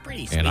it. That's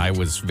pretty sweet. And I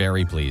was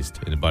very pleased,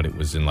 but it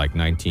was in like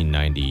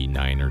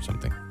 1999 or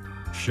something.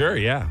 Sure,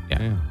 yeah.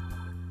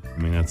 I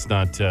mean, that's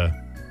not...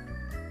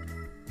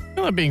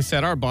 Well, that being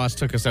said, our boss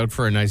took us out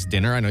for a nice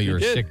dinner. I know you were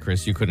did. sick,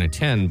 Chris. You couldn't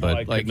attend, but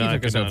I like could he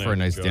took us not out for a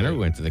nice enjoy dinner. it. We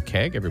went to the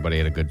keg. Everybody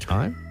had a good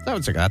time.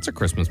 That's a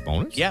Christmas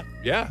bonus. Yep.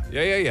 Yeah.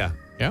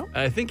 Yeah.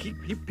 I think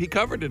he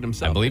covered it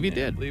himself. I believe he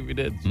did.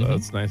 So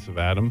it's nice of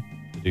Adam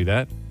to do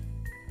that.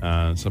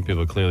 Some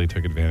people clearly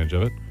took advantage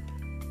of it.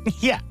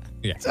 Yeah.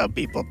 Yeah. Some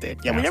people did.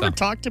 Yeah, we never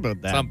talked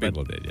about that. Some but-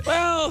 people did, yeah.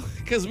 Well,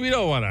 because we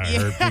don't want to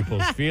hurt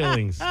people's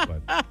feelings.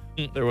 But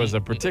there was a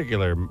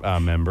particular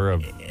member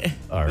of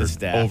our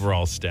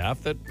overall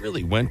staff that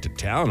really went to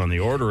town on the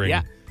ordering.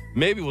 Yeah.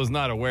 Maybe was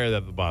not aware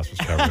that the boss was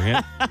covering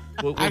it.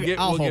 We'll I'll give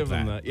hope him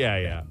that. that.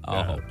 Yeah.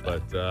 I'll hope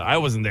that. But I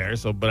wasn't there,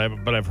 so but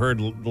I've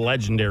heard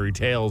legendary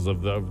tales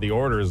of the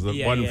orders that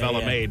one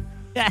fella made.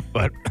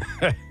 But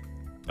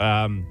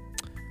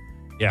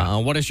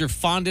what is your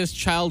fondest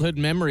childhood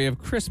memory of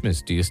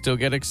Christmas? Do you still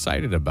get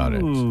excited about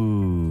it?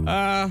 Ooh.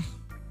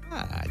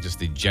 Just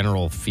the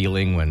general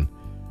feeling when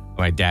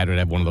my dad would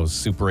have one of those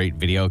Super 8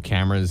 video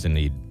cameras and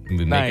he'd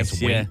make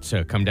us wait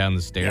to come down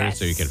the stairs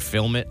so you could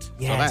film it.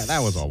 Yes. So that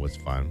was always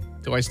fun.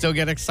 Do I still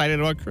get excited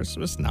about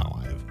Christmas? No,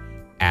 I have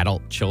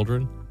adult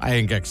children. I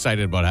ain't get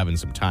excited about having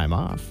some time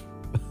off.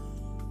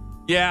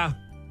 yeah,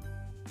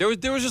 there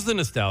was just the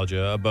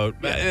nostalgia about.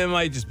 It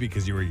might just be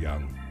because you were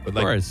young, but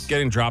like course.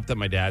 getting dropped at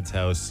my dad's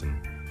house and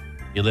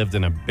you lived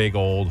in a big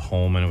old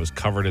home and it was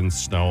covered in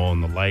snow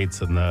and the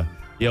lights and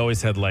you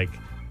always had like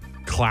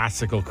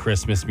classical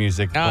Christmas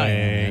music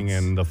playing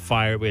and the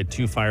fire. We had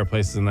 2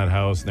 fireplaces in that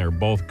house and they were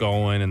both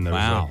going and there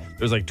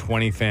was like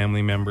 20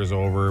 family members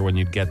over when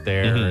you'd get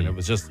there and it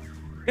was just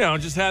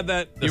just had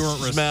that You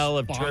weren't smell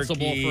of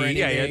responsible turkey for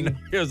anything.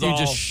 It was You all,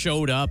 just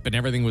showed up and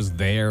everything was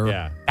there.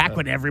 Back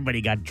when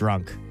everybody got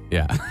drunk.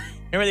 Yeah.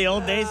 Remember the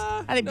old days?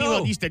 I think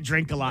people used to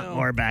drink a lot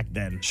more back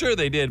then. Sure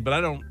they did, but I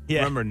don't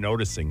remember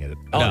noticing it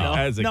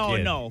as a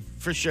kid. No,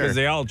 for sure. Because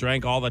they all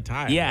drank all the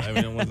time. Yeah. I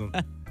mean,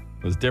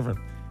 it was different.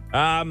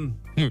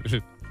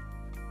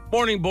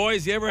 Morning,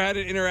 boys. You ever had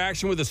an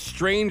interaction with a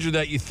stranger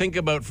that you think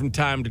about from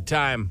time to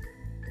time?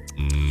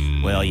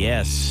 Well,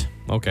 yes.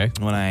 Okay.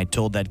 When I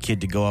told that kid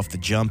to go off the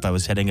jump, I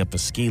was heading up a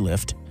ski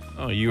lift.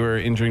 Oh, you were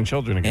injuring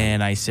children again.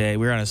 And I said,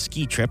 we were on a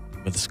ski trip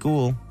with the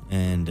school,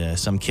 and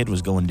some kid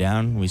was going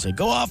down. We said,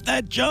 go off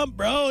that jump,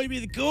 bro. You'd be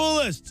the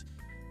coolest.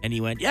 And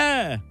he went,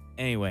 yeah.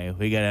 Anyway,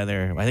 we got out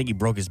there. I think he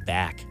broke his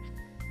back.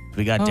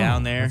 We got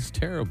down there. That's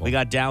terrible. We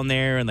got down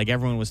there, and like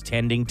everyone was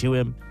tending to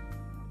him.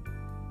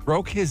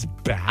 Broke his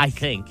back? I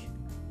think.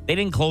 They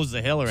didn't close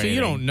the hill or So anything.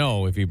 you don't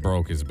know if he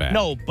broke his back.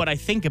 No, but I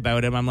think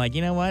about him. I'm like,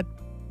 you know what?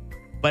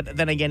 But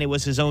then again, it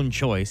was his own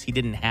choice. He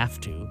didn't have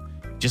to.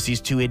 Just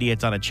these 2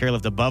 idiots on a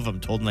chairlift above him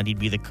told him that he'd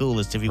be the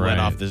coolest if he went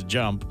off this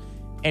jump.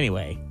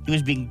 Anyway, he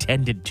was being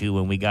tended to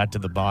when we got to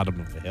the bottom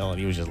of the hill, and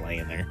he was just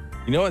laying there.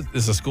 You know what?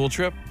 This is a school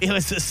trip? It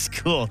was a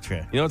school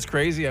trip. You know what's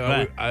crazy?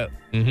 A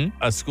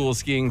school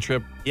skiing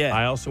trip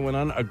I also went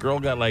on. A girl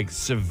got like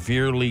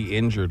severely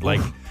injured,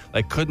 like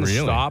couldn't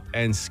stop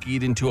and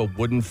skied into a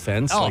wooden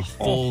fence, like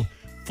full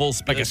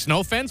Like a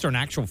snow fence or an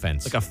actual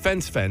fence? Like a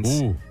fence.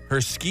 Ooh. Her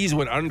skis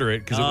went under it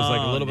because it was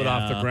like a little bit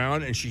off the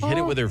ground, and she hit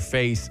it with her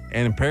face,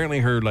 and apparently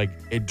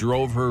it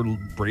drove her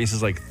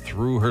braces like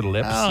through her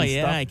lips. Oh, and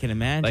yeah, stuff. I can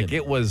imagine. Like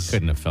it was.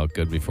 Couldn't have felt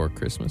good before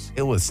Christmas.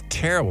 It was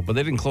terrible, but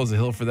they didn't close the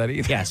hill for that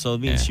either. Yeah, so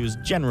it means she was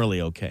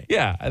generally okay.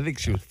 Yeah, I think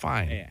she was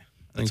fine. Yeah.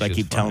 So I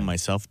keep telling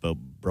myself about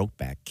broke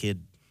back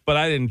kid. But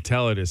I didn't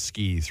tell her to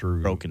ski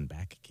through. Broken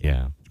back kid.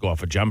 Yeah. Go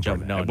off a jumper.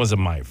 No, it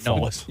wasn't my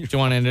fault. Do you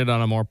want to end it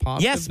on a more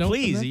positive Yes, note?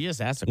 please. You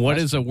just asked a question. What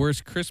is a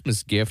worse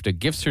Christmas gift? A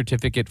gift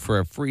certificate for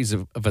a free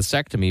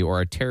vasectomy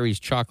or a Terry's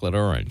chocolate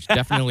orange?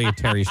 Definitely a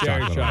Terry's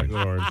chocolate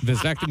orange.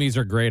 Vasectomies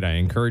are great. I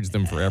encourage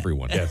them for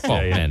everyone. Yes,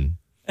 men.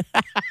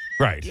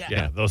 Right.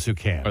 Yeah. Those who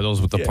can. Or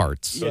those with the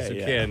parts. Those who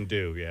can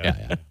do.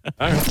 Yeah.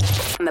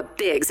 On the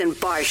Biggs and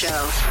Bar Show.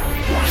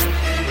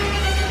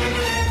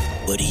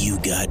 What do you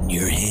got in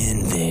your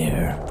hand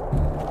there?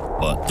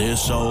 What,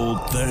 this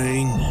old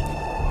thing?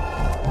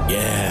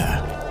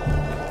 Yeah.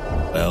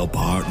 Well,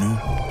 partner,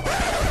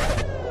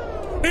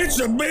 it's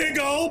a big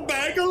old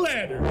bag of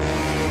letters.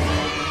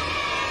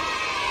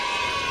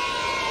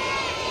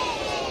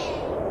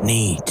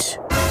 Neat.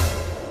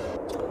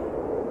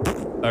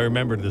 I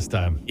remembered this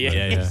time. Yeah.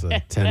 It's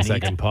a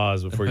 10-second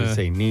pause before you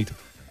say neat.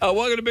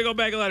 Welcome to Big Old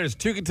Bag of Letters.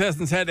 2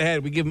 contestants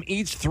head-to-head. We give them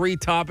each 3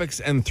 topics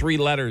and 3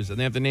 letters, and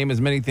they have to name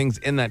as many things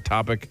in that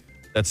topic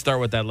that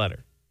start with that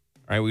letter.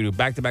 All right, we do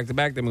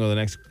back-to-back-to-back, then we go to the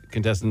next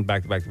contestant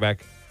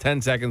back-to-back-to-back.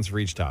 10 seconds for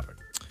each topic.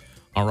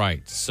 All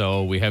right,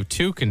 so we have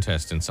 2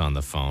 contestants on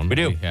the phone. We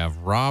do. We have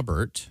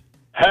Robert.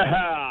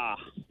 Ha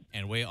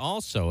And we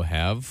also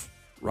have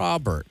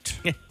Robert.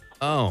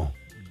 Oh,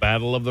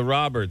 Battle of the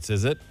Roberts,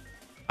 is it?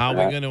 How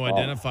are we going to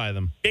identify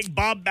them? Big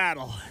Bob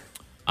battle.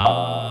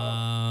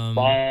 Okay,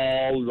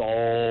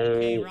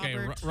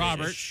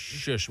 Robert.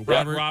 Shush.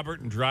 Robert. Wet Robert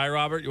and Dry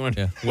Robert. You want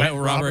Wet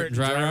Robert and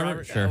Dry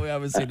Robert? Sure. We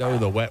obviously know who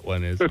the wet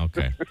one is.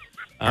 Okay.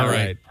 All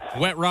right.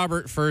 Wet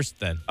Robert first,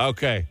 then.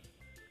 Okay.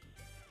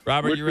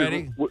 Robert, you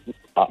ready? Which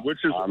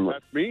is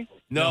that's me?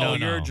 No, No.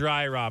 you're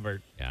Dry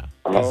Robert. Yeah.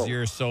 Because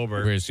you're sober.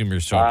 We're going to assume you're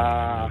sober.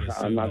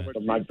 I'm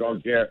not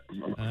drunk yet.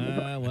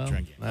 Well,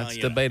 that's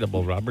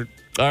debatable, Robert.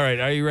 All right.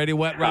 Are you ready,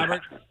 Wet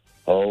Robert?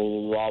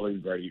 Oh,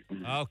 Raleigh's great.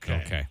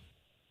 Okay.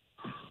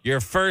 Your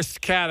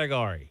first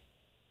category.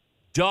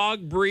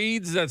 Dog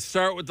breeds that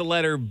start with the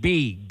letter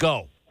B.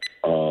 Go.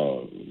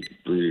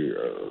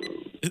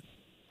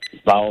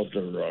 Bowser.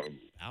 Bowser.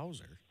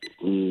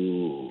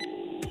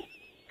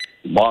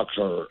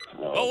 Boxer.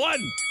 Oh, 1.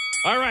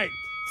 All right.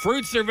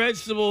 Fruits or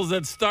vegetables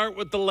that start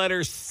with the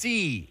letter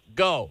C.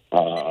 Go.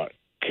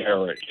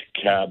 Carrot,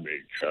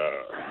 cabbage,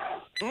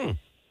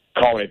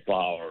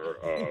 cauliflower.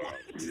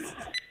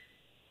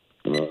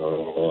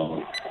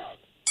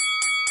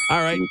 All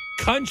right.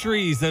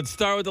 Countries that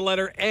start with the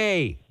letter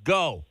A.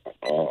 Go.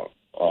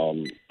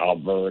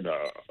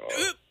 Alberta,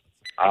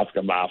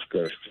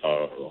 Athabasca, Did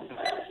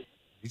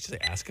you say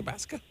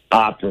Athabasca?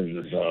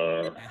 Athens.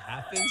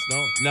 Athens?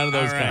 No, none of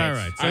those guys. All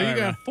right. So you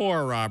got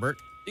 4, Robert.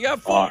 You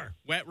got 4.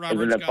 Wet Isn't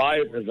Robert's it got 5?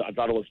 I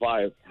thought it was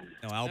 5.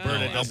 No,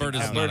 Alberta.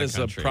 Alberta's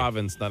a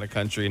province, not a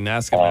country. And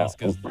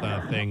Athabasca's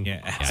a thing.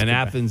 And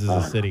Athens is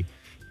a city.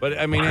 But,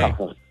 I mean, hey.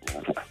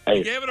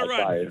 You gave it a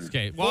run.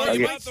 Okay. Well,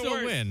 you might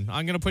still win.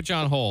 I'm going to put you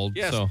on hold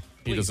so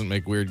he doesn't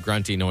make weird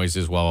grunty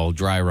noises while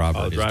Dry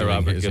Robert is Dry doing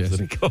Robert his. gives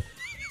it a go.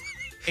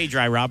 Hey,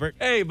 Dry Robert.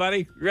 Hey,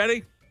 buddy.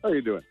 Ready? How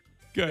you doing?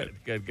 Good.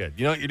 You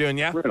know what you're doing,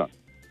 yeah? Right on.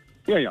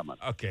 Yeah, man.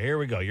 Okay, here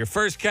we go. Your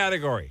first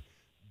category.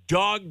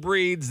 Dog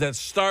breeds that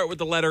start with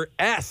the letter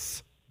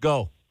S.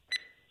 Go.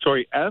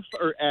 Sorry, F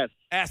or S?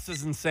 S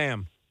as in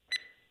Sam.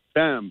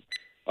 Sam.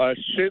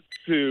 Shih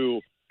Tzu,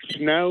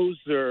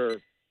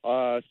 Schnauzer,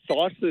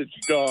 sausage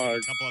dog.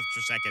 Couple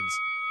extra seconds.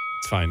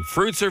 It's fine.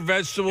 Fruits or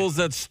vegetables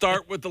that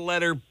start with the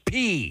letter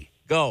P.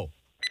 Go.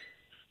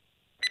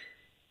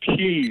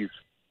 Peas,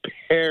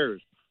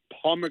 pears,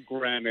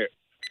 pomegranate,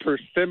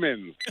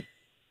 persimmons.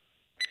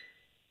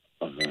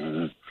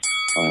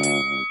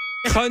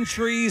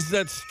 Countries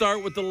that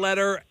start with the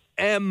letter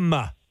M.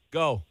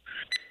 Go.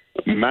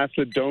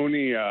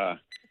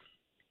 Macedonia,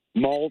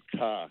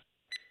 Malta,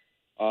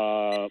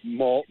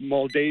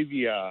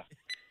 Moldavia,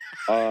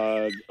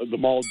 the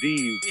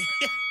Maldives.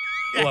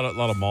 A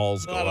lot of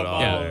malls going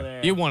on.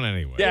 Yeah, you won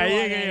anyway. Yeah,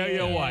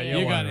 you won.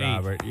 You got 8.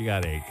 Robert. You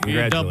got 8. You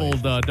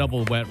Congratulations.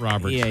 double Wet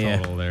Robert's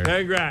total there.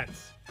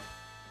 Congrats.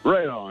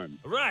 Right on.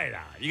 Right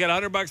on. You got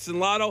 $100 in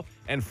Lotto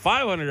and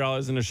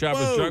 $500 in a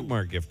Shoppers Drug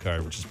Mart gift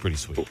card, which is pretty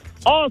sweet.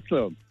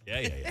 Awesome.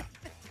 Yeah.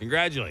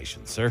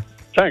 Congratulations, sir.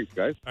 Thanks,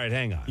 guys. All right,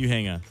 hang on. You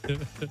hang on. That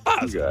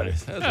was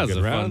nice. That was a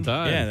good round. Fun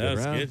time. Yeah, that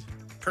was good.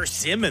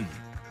 Persimmon.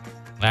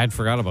 I had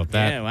forgot about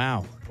that. Yeah,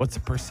 wow. What's a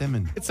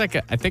persimmon? It's like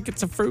I think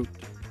it's a fruit.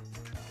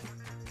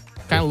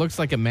 Kind of looks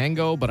like a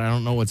mango, but I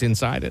don't know what's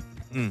inside it.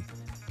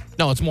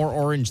 No, it's more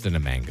orange than a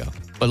mango,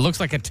 but it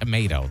looks like a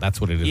tomato. That's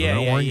what it is. An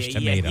orange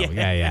tomato.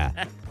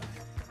 Yeah.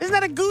 Isn't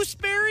that a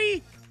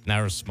gooseberry?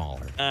 Now it's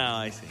smaller. Oh,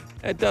 I see.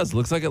 It does.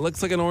 Looks like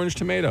an orange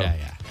tomato.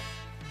 Yeah.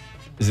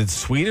 Is it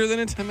sweeter than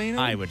a tomato?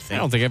 I would I think.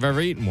 don't think I've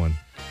ever eaten one.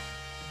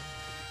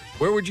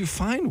 Where would you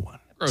find one?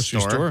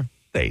 Grocery store.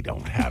 They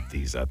don't have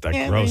these at the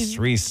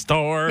grocery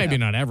store. Maybe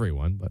not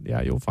everyone, but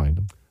yeah, you'll find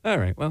them. All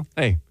right. Well,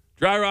 hey,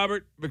 Dry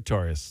Robert,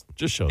 victorious.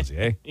 Just shows you,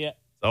 eh? Yeah.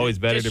 It's always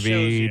better Just to be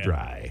shows you.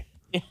 dry.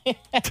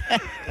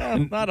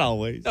 Not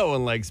always. No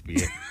one likes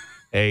being.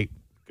 Hey,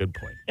 good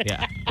point.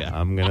 Yeah.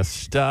 I'm going to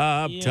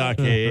stop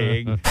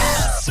talking. A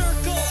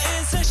circle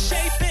is a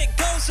shape, it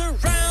goes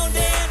around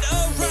and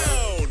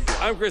around.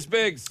 I'm Chris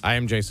Biggs. I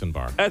am Jason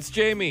Barr. That's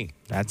Jamie.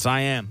 That's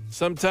I am.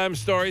 Sometimes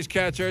stories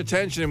catch our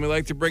attention and we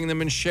like to bring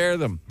them and share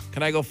them.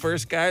 Can I go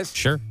first, guys?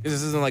 Sure. Because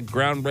this isn't like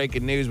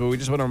groundbreaking news, but we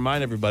just want to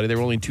remind everybody that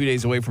we're only 2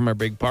 days away from our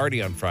big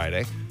party on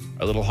Friday,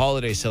 our little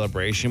holiday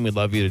celebration. We'd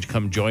love you to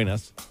come join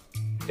us,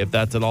 if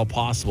that's at all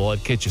possible,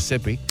 at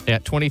Kitchissippi. Yeah,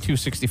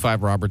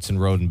 2265 Robertson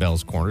Road in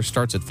Bell's Corner.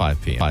 Starts at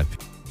 5 p.m.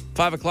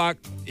 5 o'clock,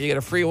 you get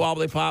a free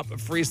wobbly pop, a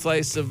free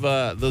slice of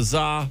the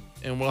za,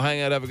 and we'll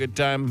hang out, have a good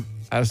time,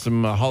 have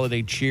some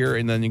holiday cheer,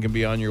 and then you can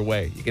be on your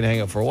way. You can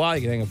hang out for a while,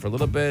 you can hang out for a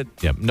little bit.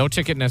 Yep, no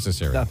ticket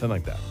necessary. Nothing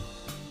like that.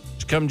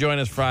 Just come join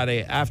us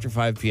Friday after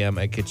 5 p.m.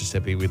 at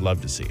Kitchissippi. We'd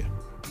love to see you.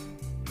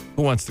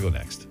 Who wants to go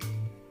next?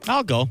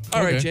 I'll go.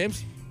 All right,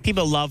 James.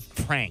 People love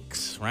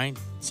pranks, right?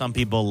 Some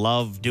people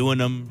love doing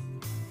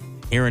them,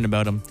 hearing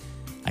about them.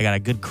 I got a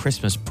good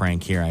Christmas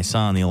prank here I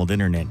saw on the old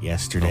internet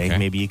yesterday. Okay.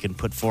 Maybe you can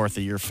put forth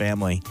of your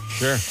family.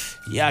 Sure.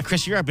 Yeah,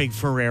 Chris, you're a big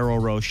Ferrero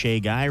Rocher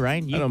guy,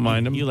 right? I don't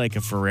mind them. You like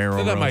a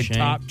Ferrero They're Rocher. not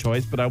my top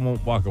choice, but I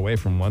won't walk away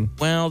from one.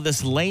 Well,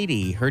 this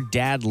lady, her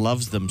dad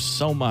loves them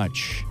so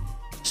much.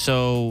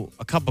 So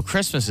a couple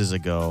Christmases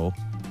ago,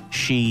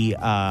 she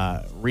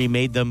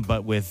remade them,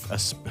 but with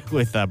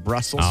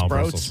Brussels sprouts.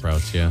 Brussels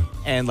sprouts, yeah.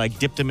 And like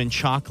dipped them in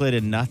chocolate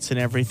and nuts and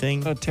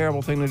everything. A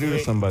terrible thing to do to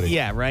somebody.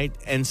 Yeah, right.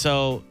 And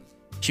so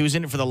she was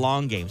in it for the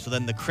long game. So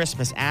then the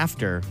Christmas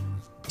after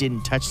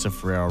didn't touch the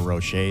Ferrero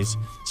Rochers.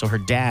 So her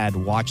dad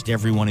watched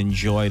everyone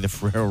enjoy the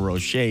Ferrero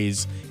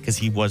Rochers because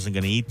he wasn't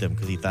going to eat them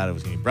because he thought it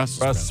was going to be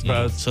Brussels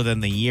sprouts. So then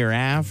the year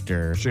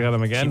after, she got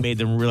them again. She made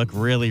them look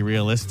really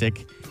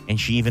realistic, and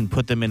she even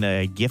put them in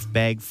a gift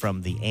bag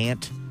from the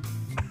aunt.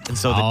 And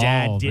so the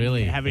dad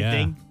didn't have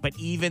anything. Yeah. But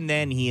even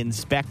then, he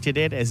inspected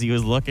it as he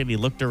was looking. He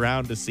looked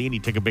around to see, and he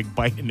took a big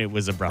bite, and it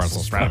was a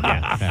Brussels sprout.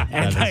 Yeah.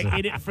 And I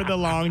ate it for the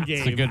long game.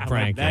 It's a good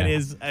prank. That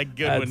is a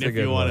good one if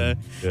you want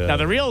to. Yeah. Now,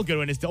 the real good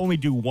one is to only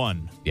do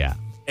one. Yeah.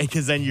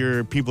 Because then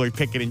your people are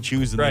picking and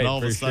choosing, and all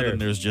of a sudden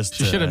there's just.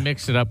 She should have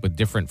mixed it up with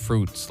different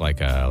fruits,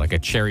 like a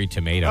cherry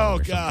tomato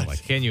or something.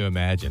 Like, can you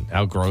imagine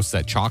how gross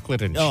that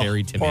chocolate and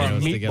cherry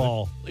tomatoes or a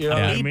meatball, together? You know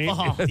what I mean?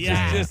 Meatball,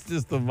 yeah. It's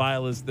just the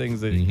vilest things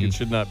that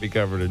should not be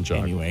covered in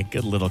chocolate. Anyway,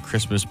 good little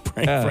Christmas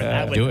prank for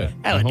that. Do it.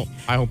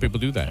 I hope people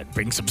do that.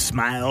 Bring some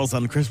smiles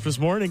on Christmas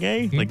morning,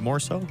 eh? Like more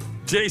so.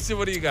 Jason,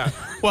 what do you got?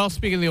 Well,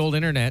 speaking of the old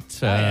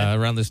internet,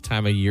 around this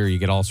time of year, you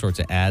get all sorts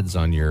of ads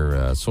on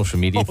your social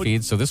media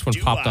feeds. So this one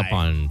popped up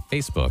on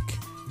Facebook.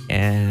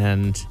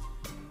 And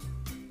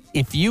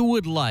if you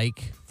would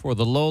like, for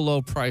the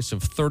low price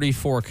of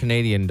 34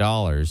 Canadian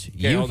dollars,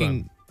 you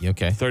can...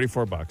 Okay.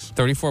 $34.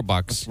 $34.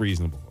 That's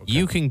reasonable. Okay.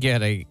 You can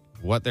get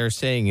what they're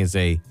saying is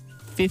a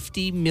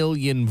 50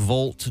 million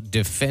volt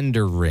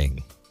defender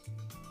ring.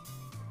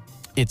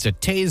 It's a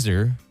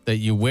taser that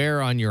you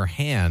wear on your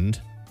hand,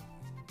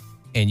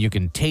 and you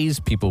can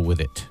tase people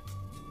with it.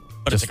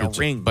 But it's like a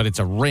ring. But it's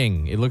a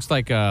ring. It looks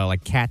like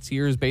cat's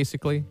ears,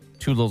 basically.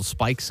 2 little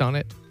spikes on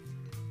it.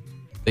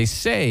 They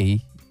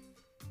say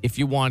if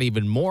you want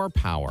even more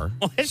power,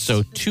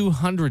 so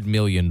 200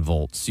 million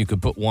volts, you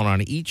could put one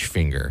on each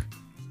finger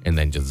and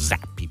then just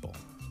zap people.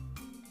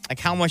 Like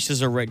how much does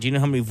do you know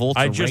how many volts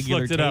a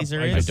regular taser is?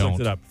 I just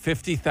looked it up.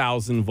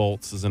 50,000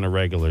 volts is in a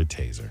regular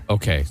taser.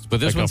 Okay, but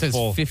this one says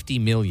 50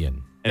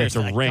 million. And it's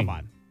a ring. Come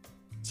on.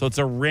 So it's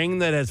a ring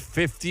that has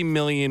 50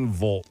 million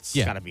volts.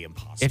 It's got to be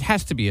impossible. It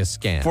has to be a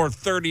scam. For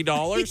 $30?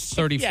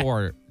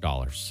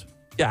 $34.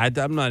 Yeah,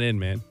 I'm not in,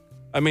 man.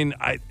 I mean,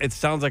 it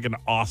sounds like an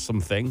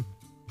awesome thing.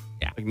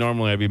 Yeah. Like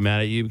normally I'd be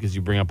mad at you because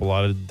you bring up a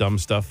lot of dumb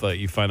stuff that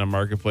you find on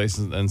Marketplace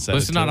and send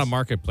This is not a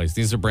Marketplace.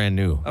 These are brand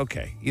new.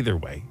 Okay. Either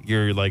way,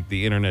 you're like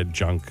the internet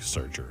junk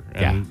searcher.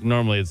 And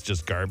normally it's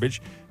just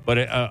garbage.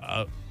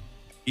 But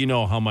you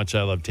know how much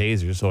I love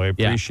tasers, so I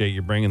appreciate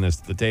you bringing this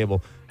to the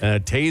table. And a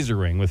taser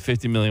ring with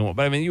 50 million.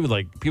 But I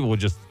mean, people would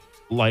just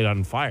light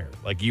on fire.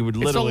 Like you would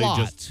literally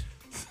just...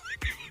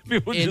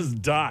 People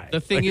just die.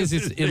 The thing is,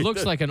 it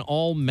looks like an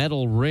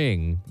all-metal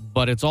ring,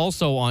 but it's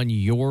also on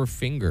your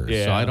finger.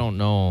 Yeah. So I don't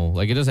know.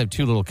 Like, it does have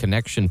 2 little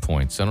connection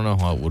points. I don't know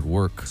how it would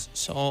work.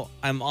 So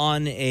I'm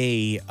on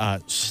a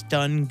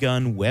stun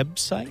gun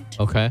website.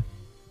 Okay.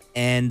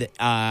 And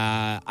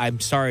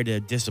I'm sorry to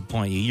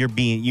disappoint you.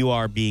 You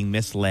are being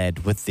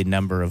misled with the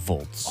number of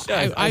volts.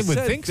 Yeah, I would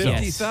think so.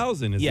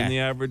 50,000 is in the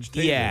average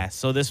taser. Yeah.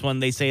 So this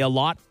one, they say a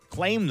lot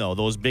claim, though,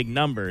 those big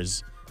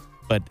numbers,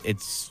 but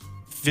it's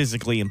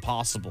physically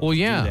impossible to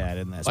do that.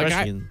 And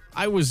especially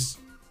I was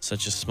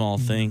such a small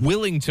thing.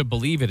 Willing to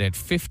believe it at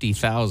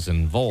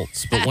 50,000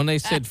 volts, but when they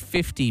said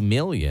 50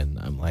 million,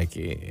 I'm like,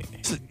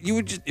 So you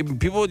would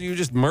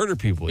just murder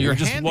people. Your You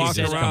just hand walk would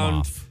just come around.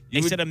 off.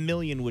 They said 1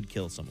 million would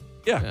kill someone.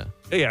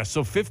 Yeah.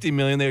 So 50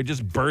 million, they would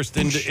just burst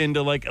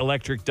into like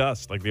electric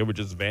dust. Like they would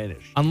just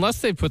vanish. Unless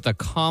they put the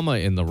comma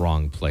in the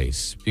wrong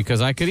place,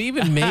 because I could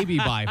even maybe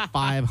buy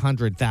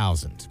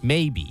 500,000,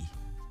 maybe.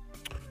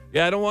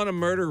 Yeah, I don't want a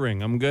murder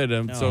ring. I'm good.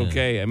 It's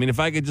okay. I mean, if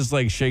I could just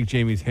like shake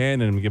Jamie's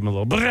hand and give him a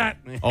little...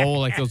 Oh,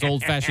 like those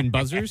old-fashioned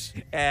buzzers?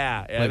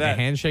 Yeah. Like a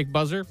handshake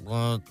buzzer?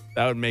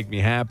 That would make me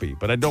happy.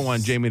 But I don't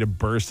want Jamie to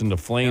burst into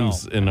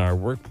flames in our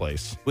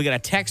workplace. We got a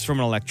text from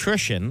an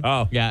electrician.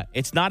 Oh. Yeah.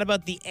 It's not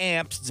about the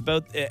amps. It's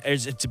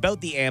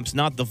about the amps,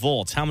 not the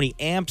volts. How many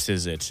amps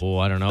is it? Oh,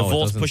 I don't know. The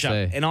volts it push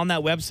say. up. And on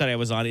that website I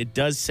was on, it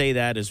does say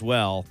that as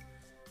well,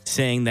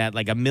 saying that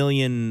like 1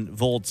 million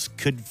volts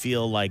could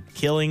feel like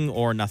killing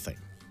or nothing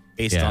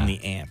based on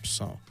the amps.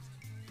 So.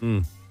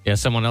 Yeah,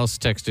 someone else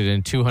texted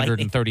in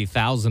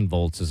 230,000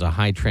 volts is a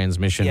high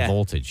transmission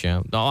voltage.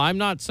 Yeah. No, I'm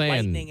not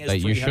saying that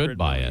you should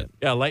buy it.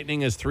 Yeah,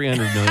 lightning is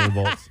 300 million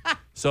volts.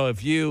 So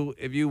if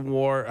you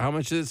wore, how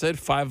much did it say?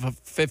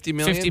 50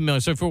 million? 50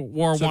 million. So if you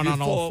wore one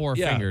on all 4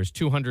 fingers,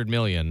 200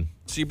 million.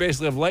 So you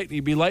basically have lightning.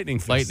 You'd be lightning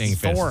fists. Lightning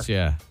fists,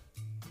 yeah.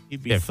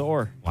 You'd be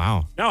Thor.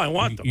 Wow. No, I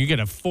want them. You get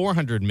a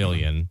 400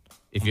 million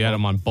if you had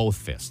them on both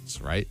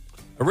fists, right?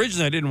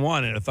 Originally, I didn't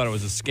want it. I thought it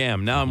was a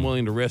scam. Now I'm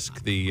willing to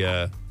risk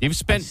the... You've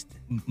spent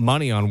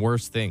money on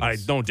worse things. I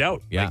no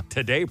doubt. Yeah. Like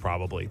today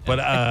probably. But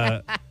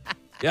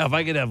yeah, if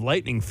I could have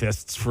lightning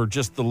fists for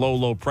just the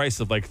low price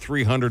of like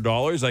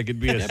 $300, I could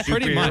be a superhero.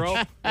 Pretty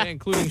much. Yeah,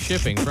 including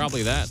shipping,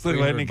 probably that. Just let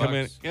lightning come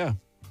in. $300. Yeah.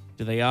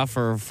 Do they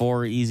offer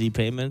 4 easy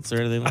payments or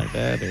anything like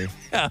that? Or?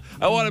 Yeah,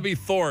 I want to be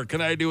Thor. Can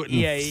I do it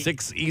in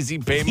 6 easy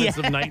payments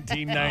of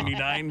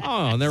 $19.99?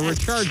 Oh, and they're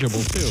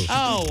rechargeable too.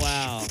 Oh,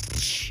 wow.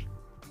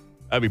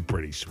 That'd be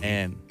pretty sweet.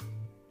 And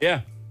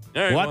yeah.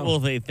 All right, what will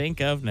they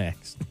think of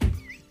next?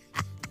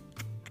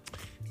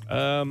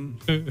 I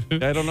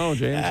don't know,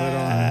 James.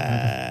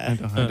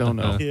 I don't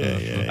know.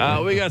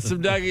 We got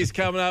some Dougies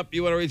coming up.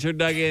 You want to reach our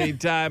Dougie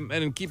anytime,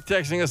 and keep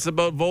texting us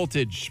about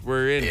voltage.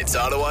 We're in. It's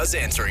Ottawa's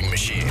answering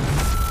machine.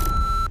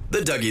 The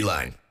Dougie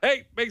line.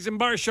 Hey, Biggs and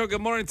Bar Show. Good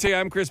morning to you.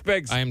 I'm Chris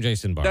Biggs. I am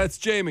Jason Barr. That's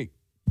Jamie.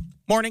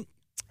 Morning.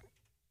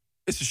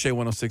 This is Shea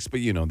 106, but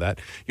you know that.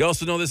 You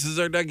also know this is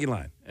our Dougie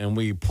line, and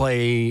we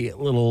play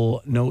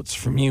little notes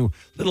from you,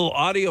 little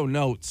audio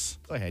notes.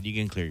 Go ahead. You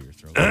can clear your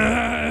throat.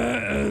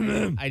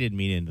 I didn't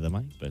mean into the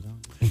mic, but...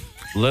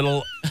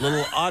 Little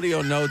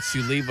audio notes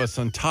you leave us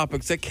on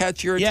topics that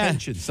catch your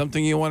attention.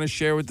 Something you want to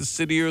share with the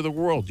city or the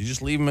world. You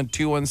just leave them at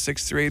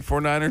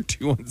 216-3849 or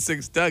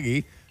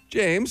 216-DOUGIE.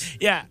 James.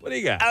 Yeah. What do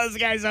you got? Those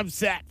guys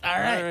upset. All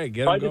right.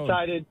 Get 'em I going.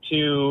 decided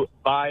to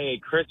buy a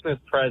Christmas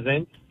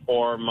present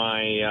for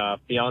my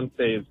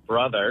fiance's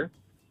brother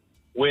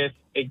with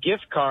a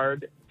gift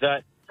card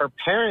that her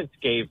parents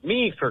gave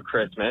me for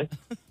Christmas,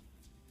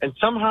 and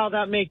somehow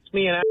that makes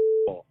me an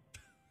asshole.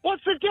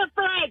 What's the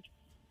difference?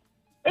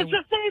 It's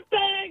the same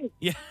thing.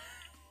 Yeah.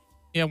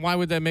 Yeah, why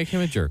would that make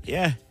him a jerk?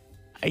 Yeah.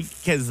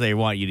 Because they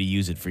want you to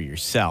use it for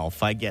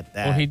yourself. I get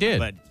that. Well, he did.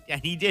 But yeah,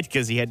 he did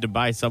because he had to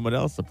buy someone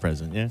else a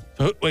present, yeah.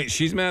 So, wait,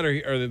 she's mad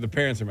or the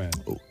parents are mad?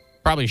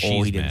 Probably she's he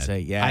mad. didn't say,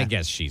 yeah. I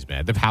guess she's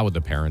mad. How would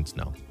the parents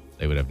know?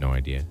 They would have no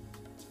idea.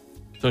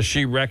 So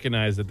she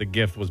recognized that the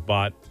gift was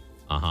bought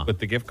with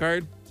the gift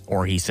card?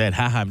 Or he said,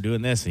 haha, I'm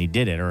doing this, and he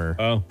did it.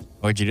 Or,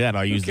 why'd you do that?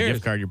 I'll use the cares?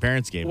 gift card your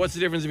parents gave me. What's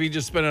the difference if he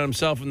just spent it on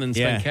himself and then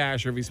spent Yeah.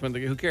 cash, or if he spent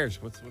who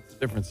cares? What's the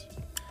difference?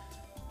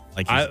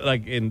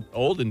 Like in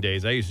olden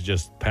days, I used to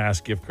just pass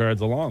gift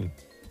cards along.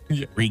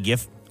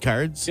 Re-gift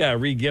cards? Yeah,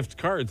 re-gift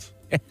cards.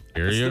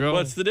 Here you go.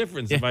 What's the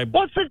difference if I?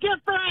 What's the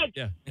difference?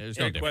 Yeah, There's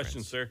no no difference.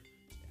 question, sir.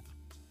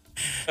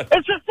 It's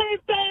the same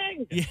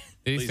thing. Yeah.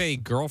 Did he say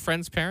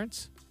girlfriend's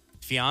parents?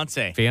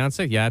 Fiance.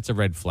 Fiance? Yeah, it's a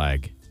red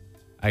flag.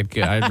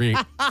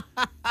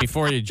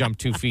 Before you jump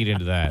 2 feet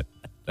into that,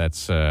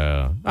 that's,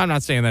 I'm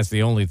not saying that's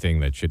the only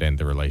thing that should end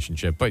the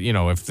relationship, but,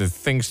 if the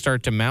things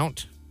start to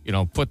mount,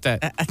 put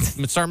that,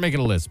 start making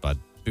a list, bud.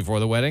 Before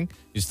the wedding,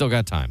 you still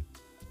got time.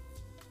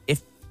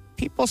 If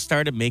people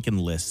started making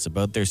lists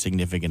about their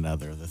significant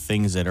other, the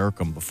things that irk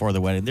them before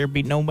the wedding, there'd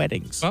be no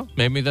weddings. Well,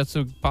 maybe that's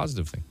a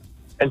positive thing.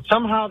 And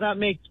somehow that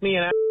makes me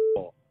an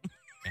asshole.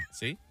 Yeah,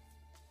 see?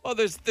 Well,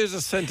 there's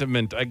a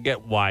sentiment. I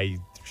get why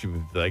she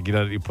was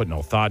you put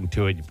no thought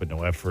into it, you put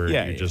no effort,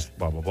 you just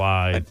blah blah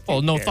blah.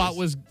 Well, no thought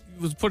was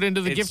put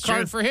into the gift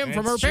card for him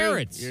from her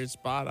parents. You're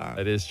spot on.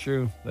 That is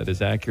true. That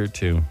is accurate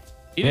too.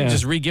 He didn't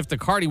just re-gift the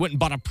card. He went and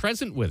bought a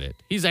present with it.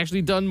 He's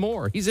actually done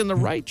more. He's in the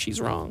right.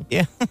 She's wrong.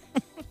 Yeah.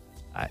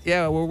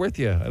 Yeah, we're with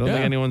you. I don't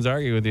think anyone's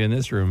arguing with you in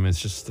this room.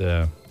 It's just,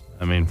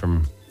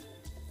 from...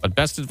 But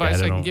best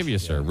advice I can give you,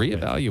 sir,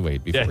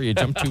 reevaluate before you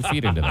jump 2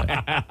 feet into that.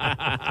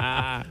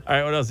 All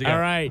right, what else you got? All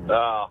right.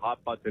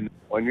 Hot button.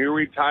 When you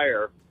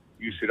retire,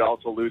 you should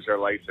also lose your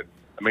license.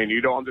 I mean,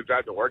 you don't have to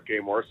drive to work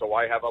anymore, so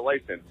why have a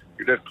license?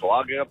 You're just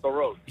clogging up the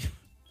road.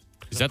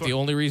 Is that the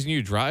only reason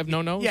you drive?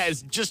 No? Yeah,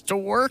 it's just to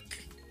work.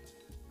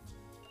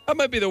 That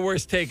might be the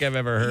worst take I've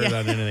ever heard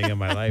on anything in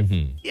my life.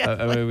 Yeah.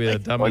 That might be the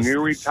dumbest. When you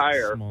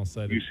retire,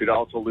 small-sided. you should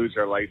also lose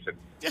your license.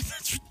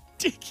 That's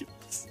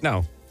ridiculous.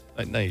 No,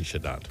 you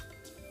should not.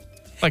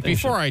 Like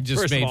before, I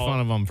just made fun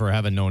of him for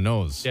having no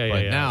nose. Yeah,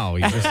 but now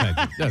he's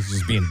that's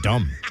just being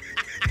dumb.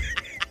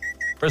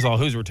 First of all,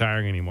 who's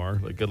retiring anymore?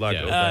 Like, good luck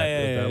with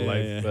that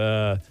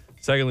life.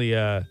 Secondly,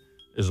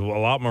 there's a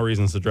lot more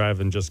reasons to drive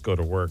than just go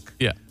to work.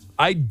 Yeah.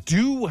 I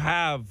do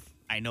have...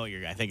 I think I know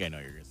you're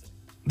going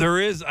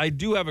to say. I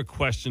do have a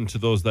question to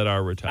those that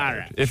are retired. All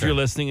right, if you're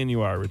listening and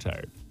you are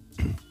retired.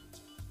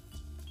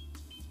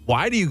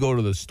 Why do you go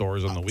to the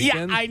stores on the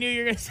weekend? Yeah, I knew you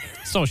were going to say.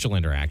 Social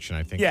interaction,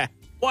 I think. Yeah.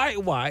 Why?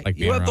 Like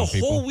You have the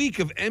being around whole people. week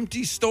of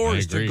empty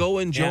stores to go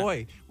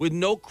enjoy with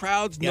no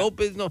crowds, no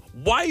business.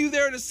 Why are you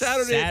there on a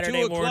Saturday at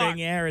 2 o'clock? morning,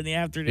 yeah, or in the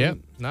afternoon. Yep.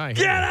 Nice.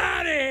 Get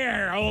out of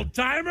here, old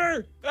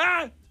timer!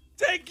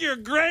 Take your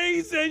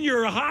grays and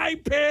your high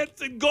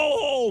pants and go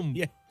home.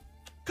 Yeah.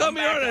 Come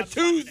here on a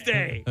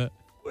Tuesday.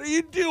 What are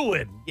you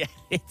doing? Yeah,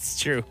 it's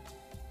true.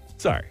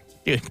 Sorry.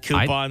 Dude,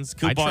 coupons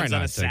I try on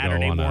not a to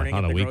Saturday go morning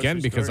on at a the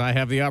weekend grocery because store. I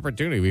have the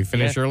opportunity. We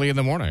finish early in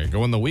the morning. I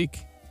go in the week.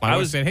 My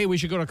wife said, "Hey, we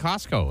should go to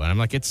Costco," and I'm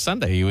like, "It's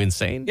Sunday. Are you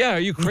insane? Yeah, are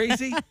you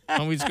crazy? Why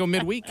don't we just go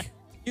midweek?"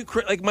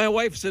 Like my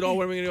wife said, "Oh,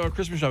 when are we going to go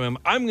Christmas shopping?"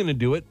 I'm going to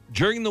do it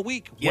during the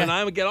week when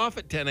I get off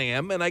at 10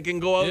 a.m. and I can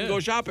go out and go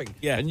shopping.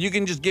 Yeah. And you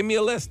can just give me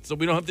a list so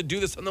we don't have to do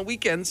this on the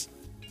weekends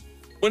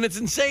when it's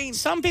insane.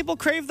 Some people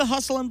crave the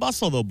hustle and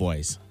bustle, though,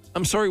 boys.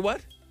 I'm sorry, what?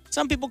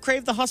 Some people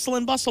crave the hustle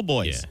and bustle,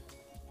 boys.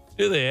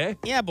 Do they, eh?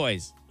 Yeah,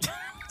 boys.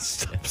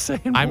 Stop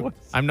saying I'm boys.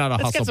 not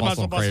a Let's get some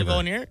hustle hustle bustle craver.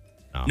 going here.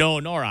 No,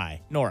 nor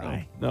I.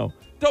 No.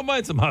 Don't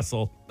mind some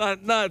hustle.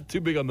 Not too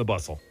big on the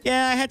bustle.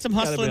 Yeah, I had some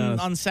Gotta be hustling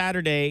honest. on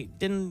Saturday.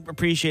 Didn't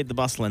appreciate the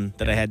bustling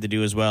that I had to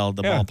do as well.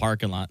 The mall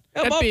parking lot.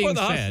 Yeah, I'm That all being for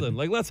the said- hustling.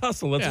 Like, let's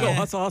hustle. Let's Yeah. go.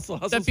 Hustle.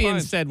 That being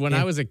said, when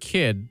I was a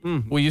kid,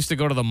 we used to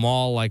go to the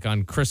mall like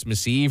on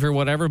Christmas Eve or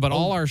whatever, but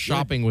all our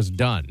shopping was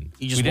done.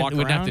 You just we walk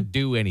didn't have to around?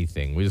 do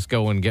anything. We just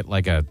go and get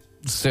like a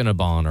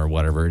Cinnabon or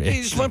whatever it is.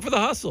 You just went for the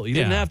hustle. You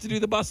didn't Yeah. have to do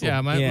the bustle.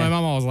 Yeah, my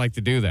mom always liked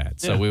to do that.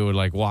 So Yeah. we would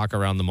like walk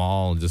around the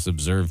mall and just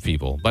observe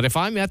people. But if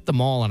I'm at the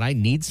mall and I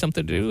need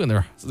something to do and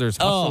there's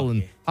hustle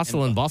and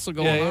bustle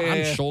going on,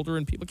 I'm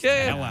shouldering people.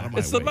 Get the hell out of my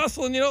It's way. the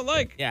bustling you don't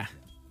like. Yeah. I'm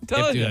You have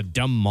telling to do you. a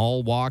dumb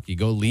mall walk. You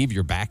go leave,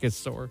 your back is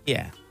sore.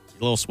 Yeah.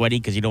 A little sweaty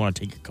because you don't want to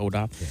take your coat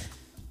off.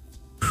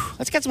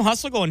 Let's get some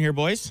hustle going here,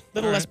 boys. A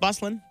little less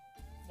bustling.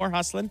 More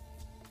hustling.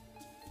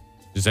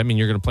 Does that mean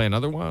you're going to play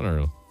another one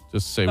or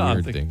just say No, I'm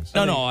weird thinking- things?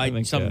 I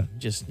think, some yeah.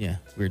 just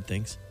weird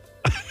things.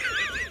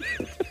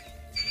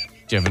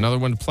 Do you have another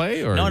one to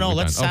play? Or No, we're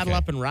let's done? saddle Okay.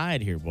 up and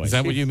ride here, boys. Is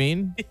that what you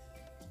mean?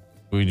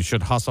 We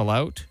should hustle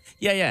out?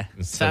 Yeah.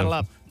 Instead Saddle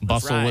of up. Let's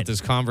Bustle ride. with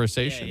this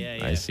conversation? Yeah.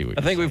 I see what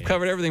I think you're we've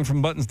covered everything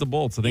from buttons to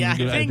bolts. I think Yeah, we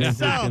can, I think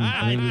so.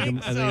 I think we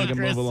can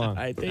Chris. move along.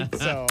 I think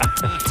so.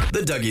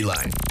 The Dougie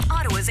Line.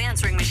 Ottawa's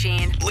answering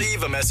machine.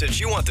 Leave a message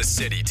you want the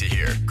city to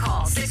hear.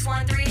 Call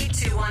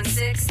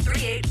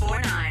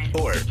 613-216-3849.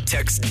 Or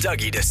text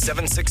Dougie to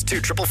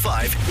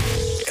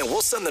 762-555 and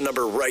we'll send the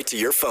number right to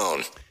your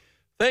phone.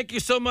 Thank you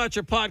so much.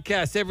 Our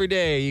podcast every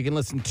day. You can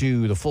listen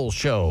to the full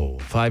show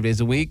 5 days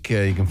a week.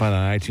 You can find it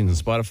on iTunes and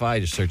Spotify.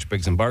 Just search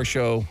Biggs and Bar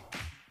Show.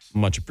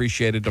 Much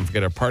appreciated. Don't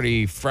forget our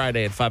party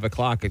Friday at 5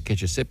 o'clock at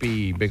Catch a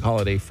Sippy. Big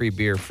holiday, free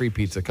beer, free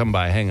pizza. Come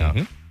by, hang out.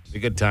 It's a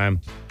good time.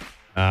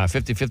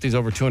 50-50's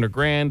over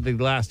 $200,000. The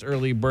last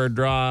early bird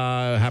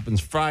draw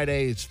happens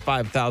Friday. It's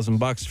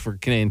 $5,000 for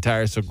Canadian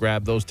Tire. So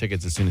grab those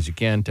tickets as soon as you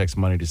can. Text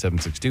money to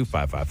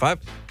 762-555. I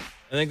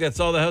think that's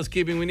all the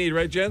housekeeping we need,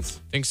 right,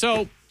 gents? Think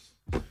so.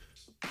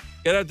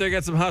 Get out there,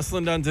 get some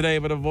hustling done today,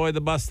 but avoid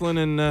the bustling,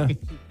 and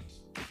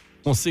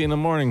we'll see you in the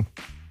morning.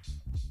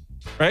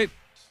 Right?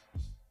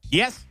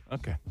 Yes.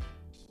 Okay.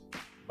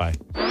 Bye.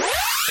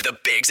 The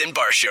Biggs and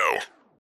Bar Show.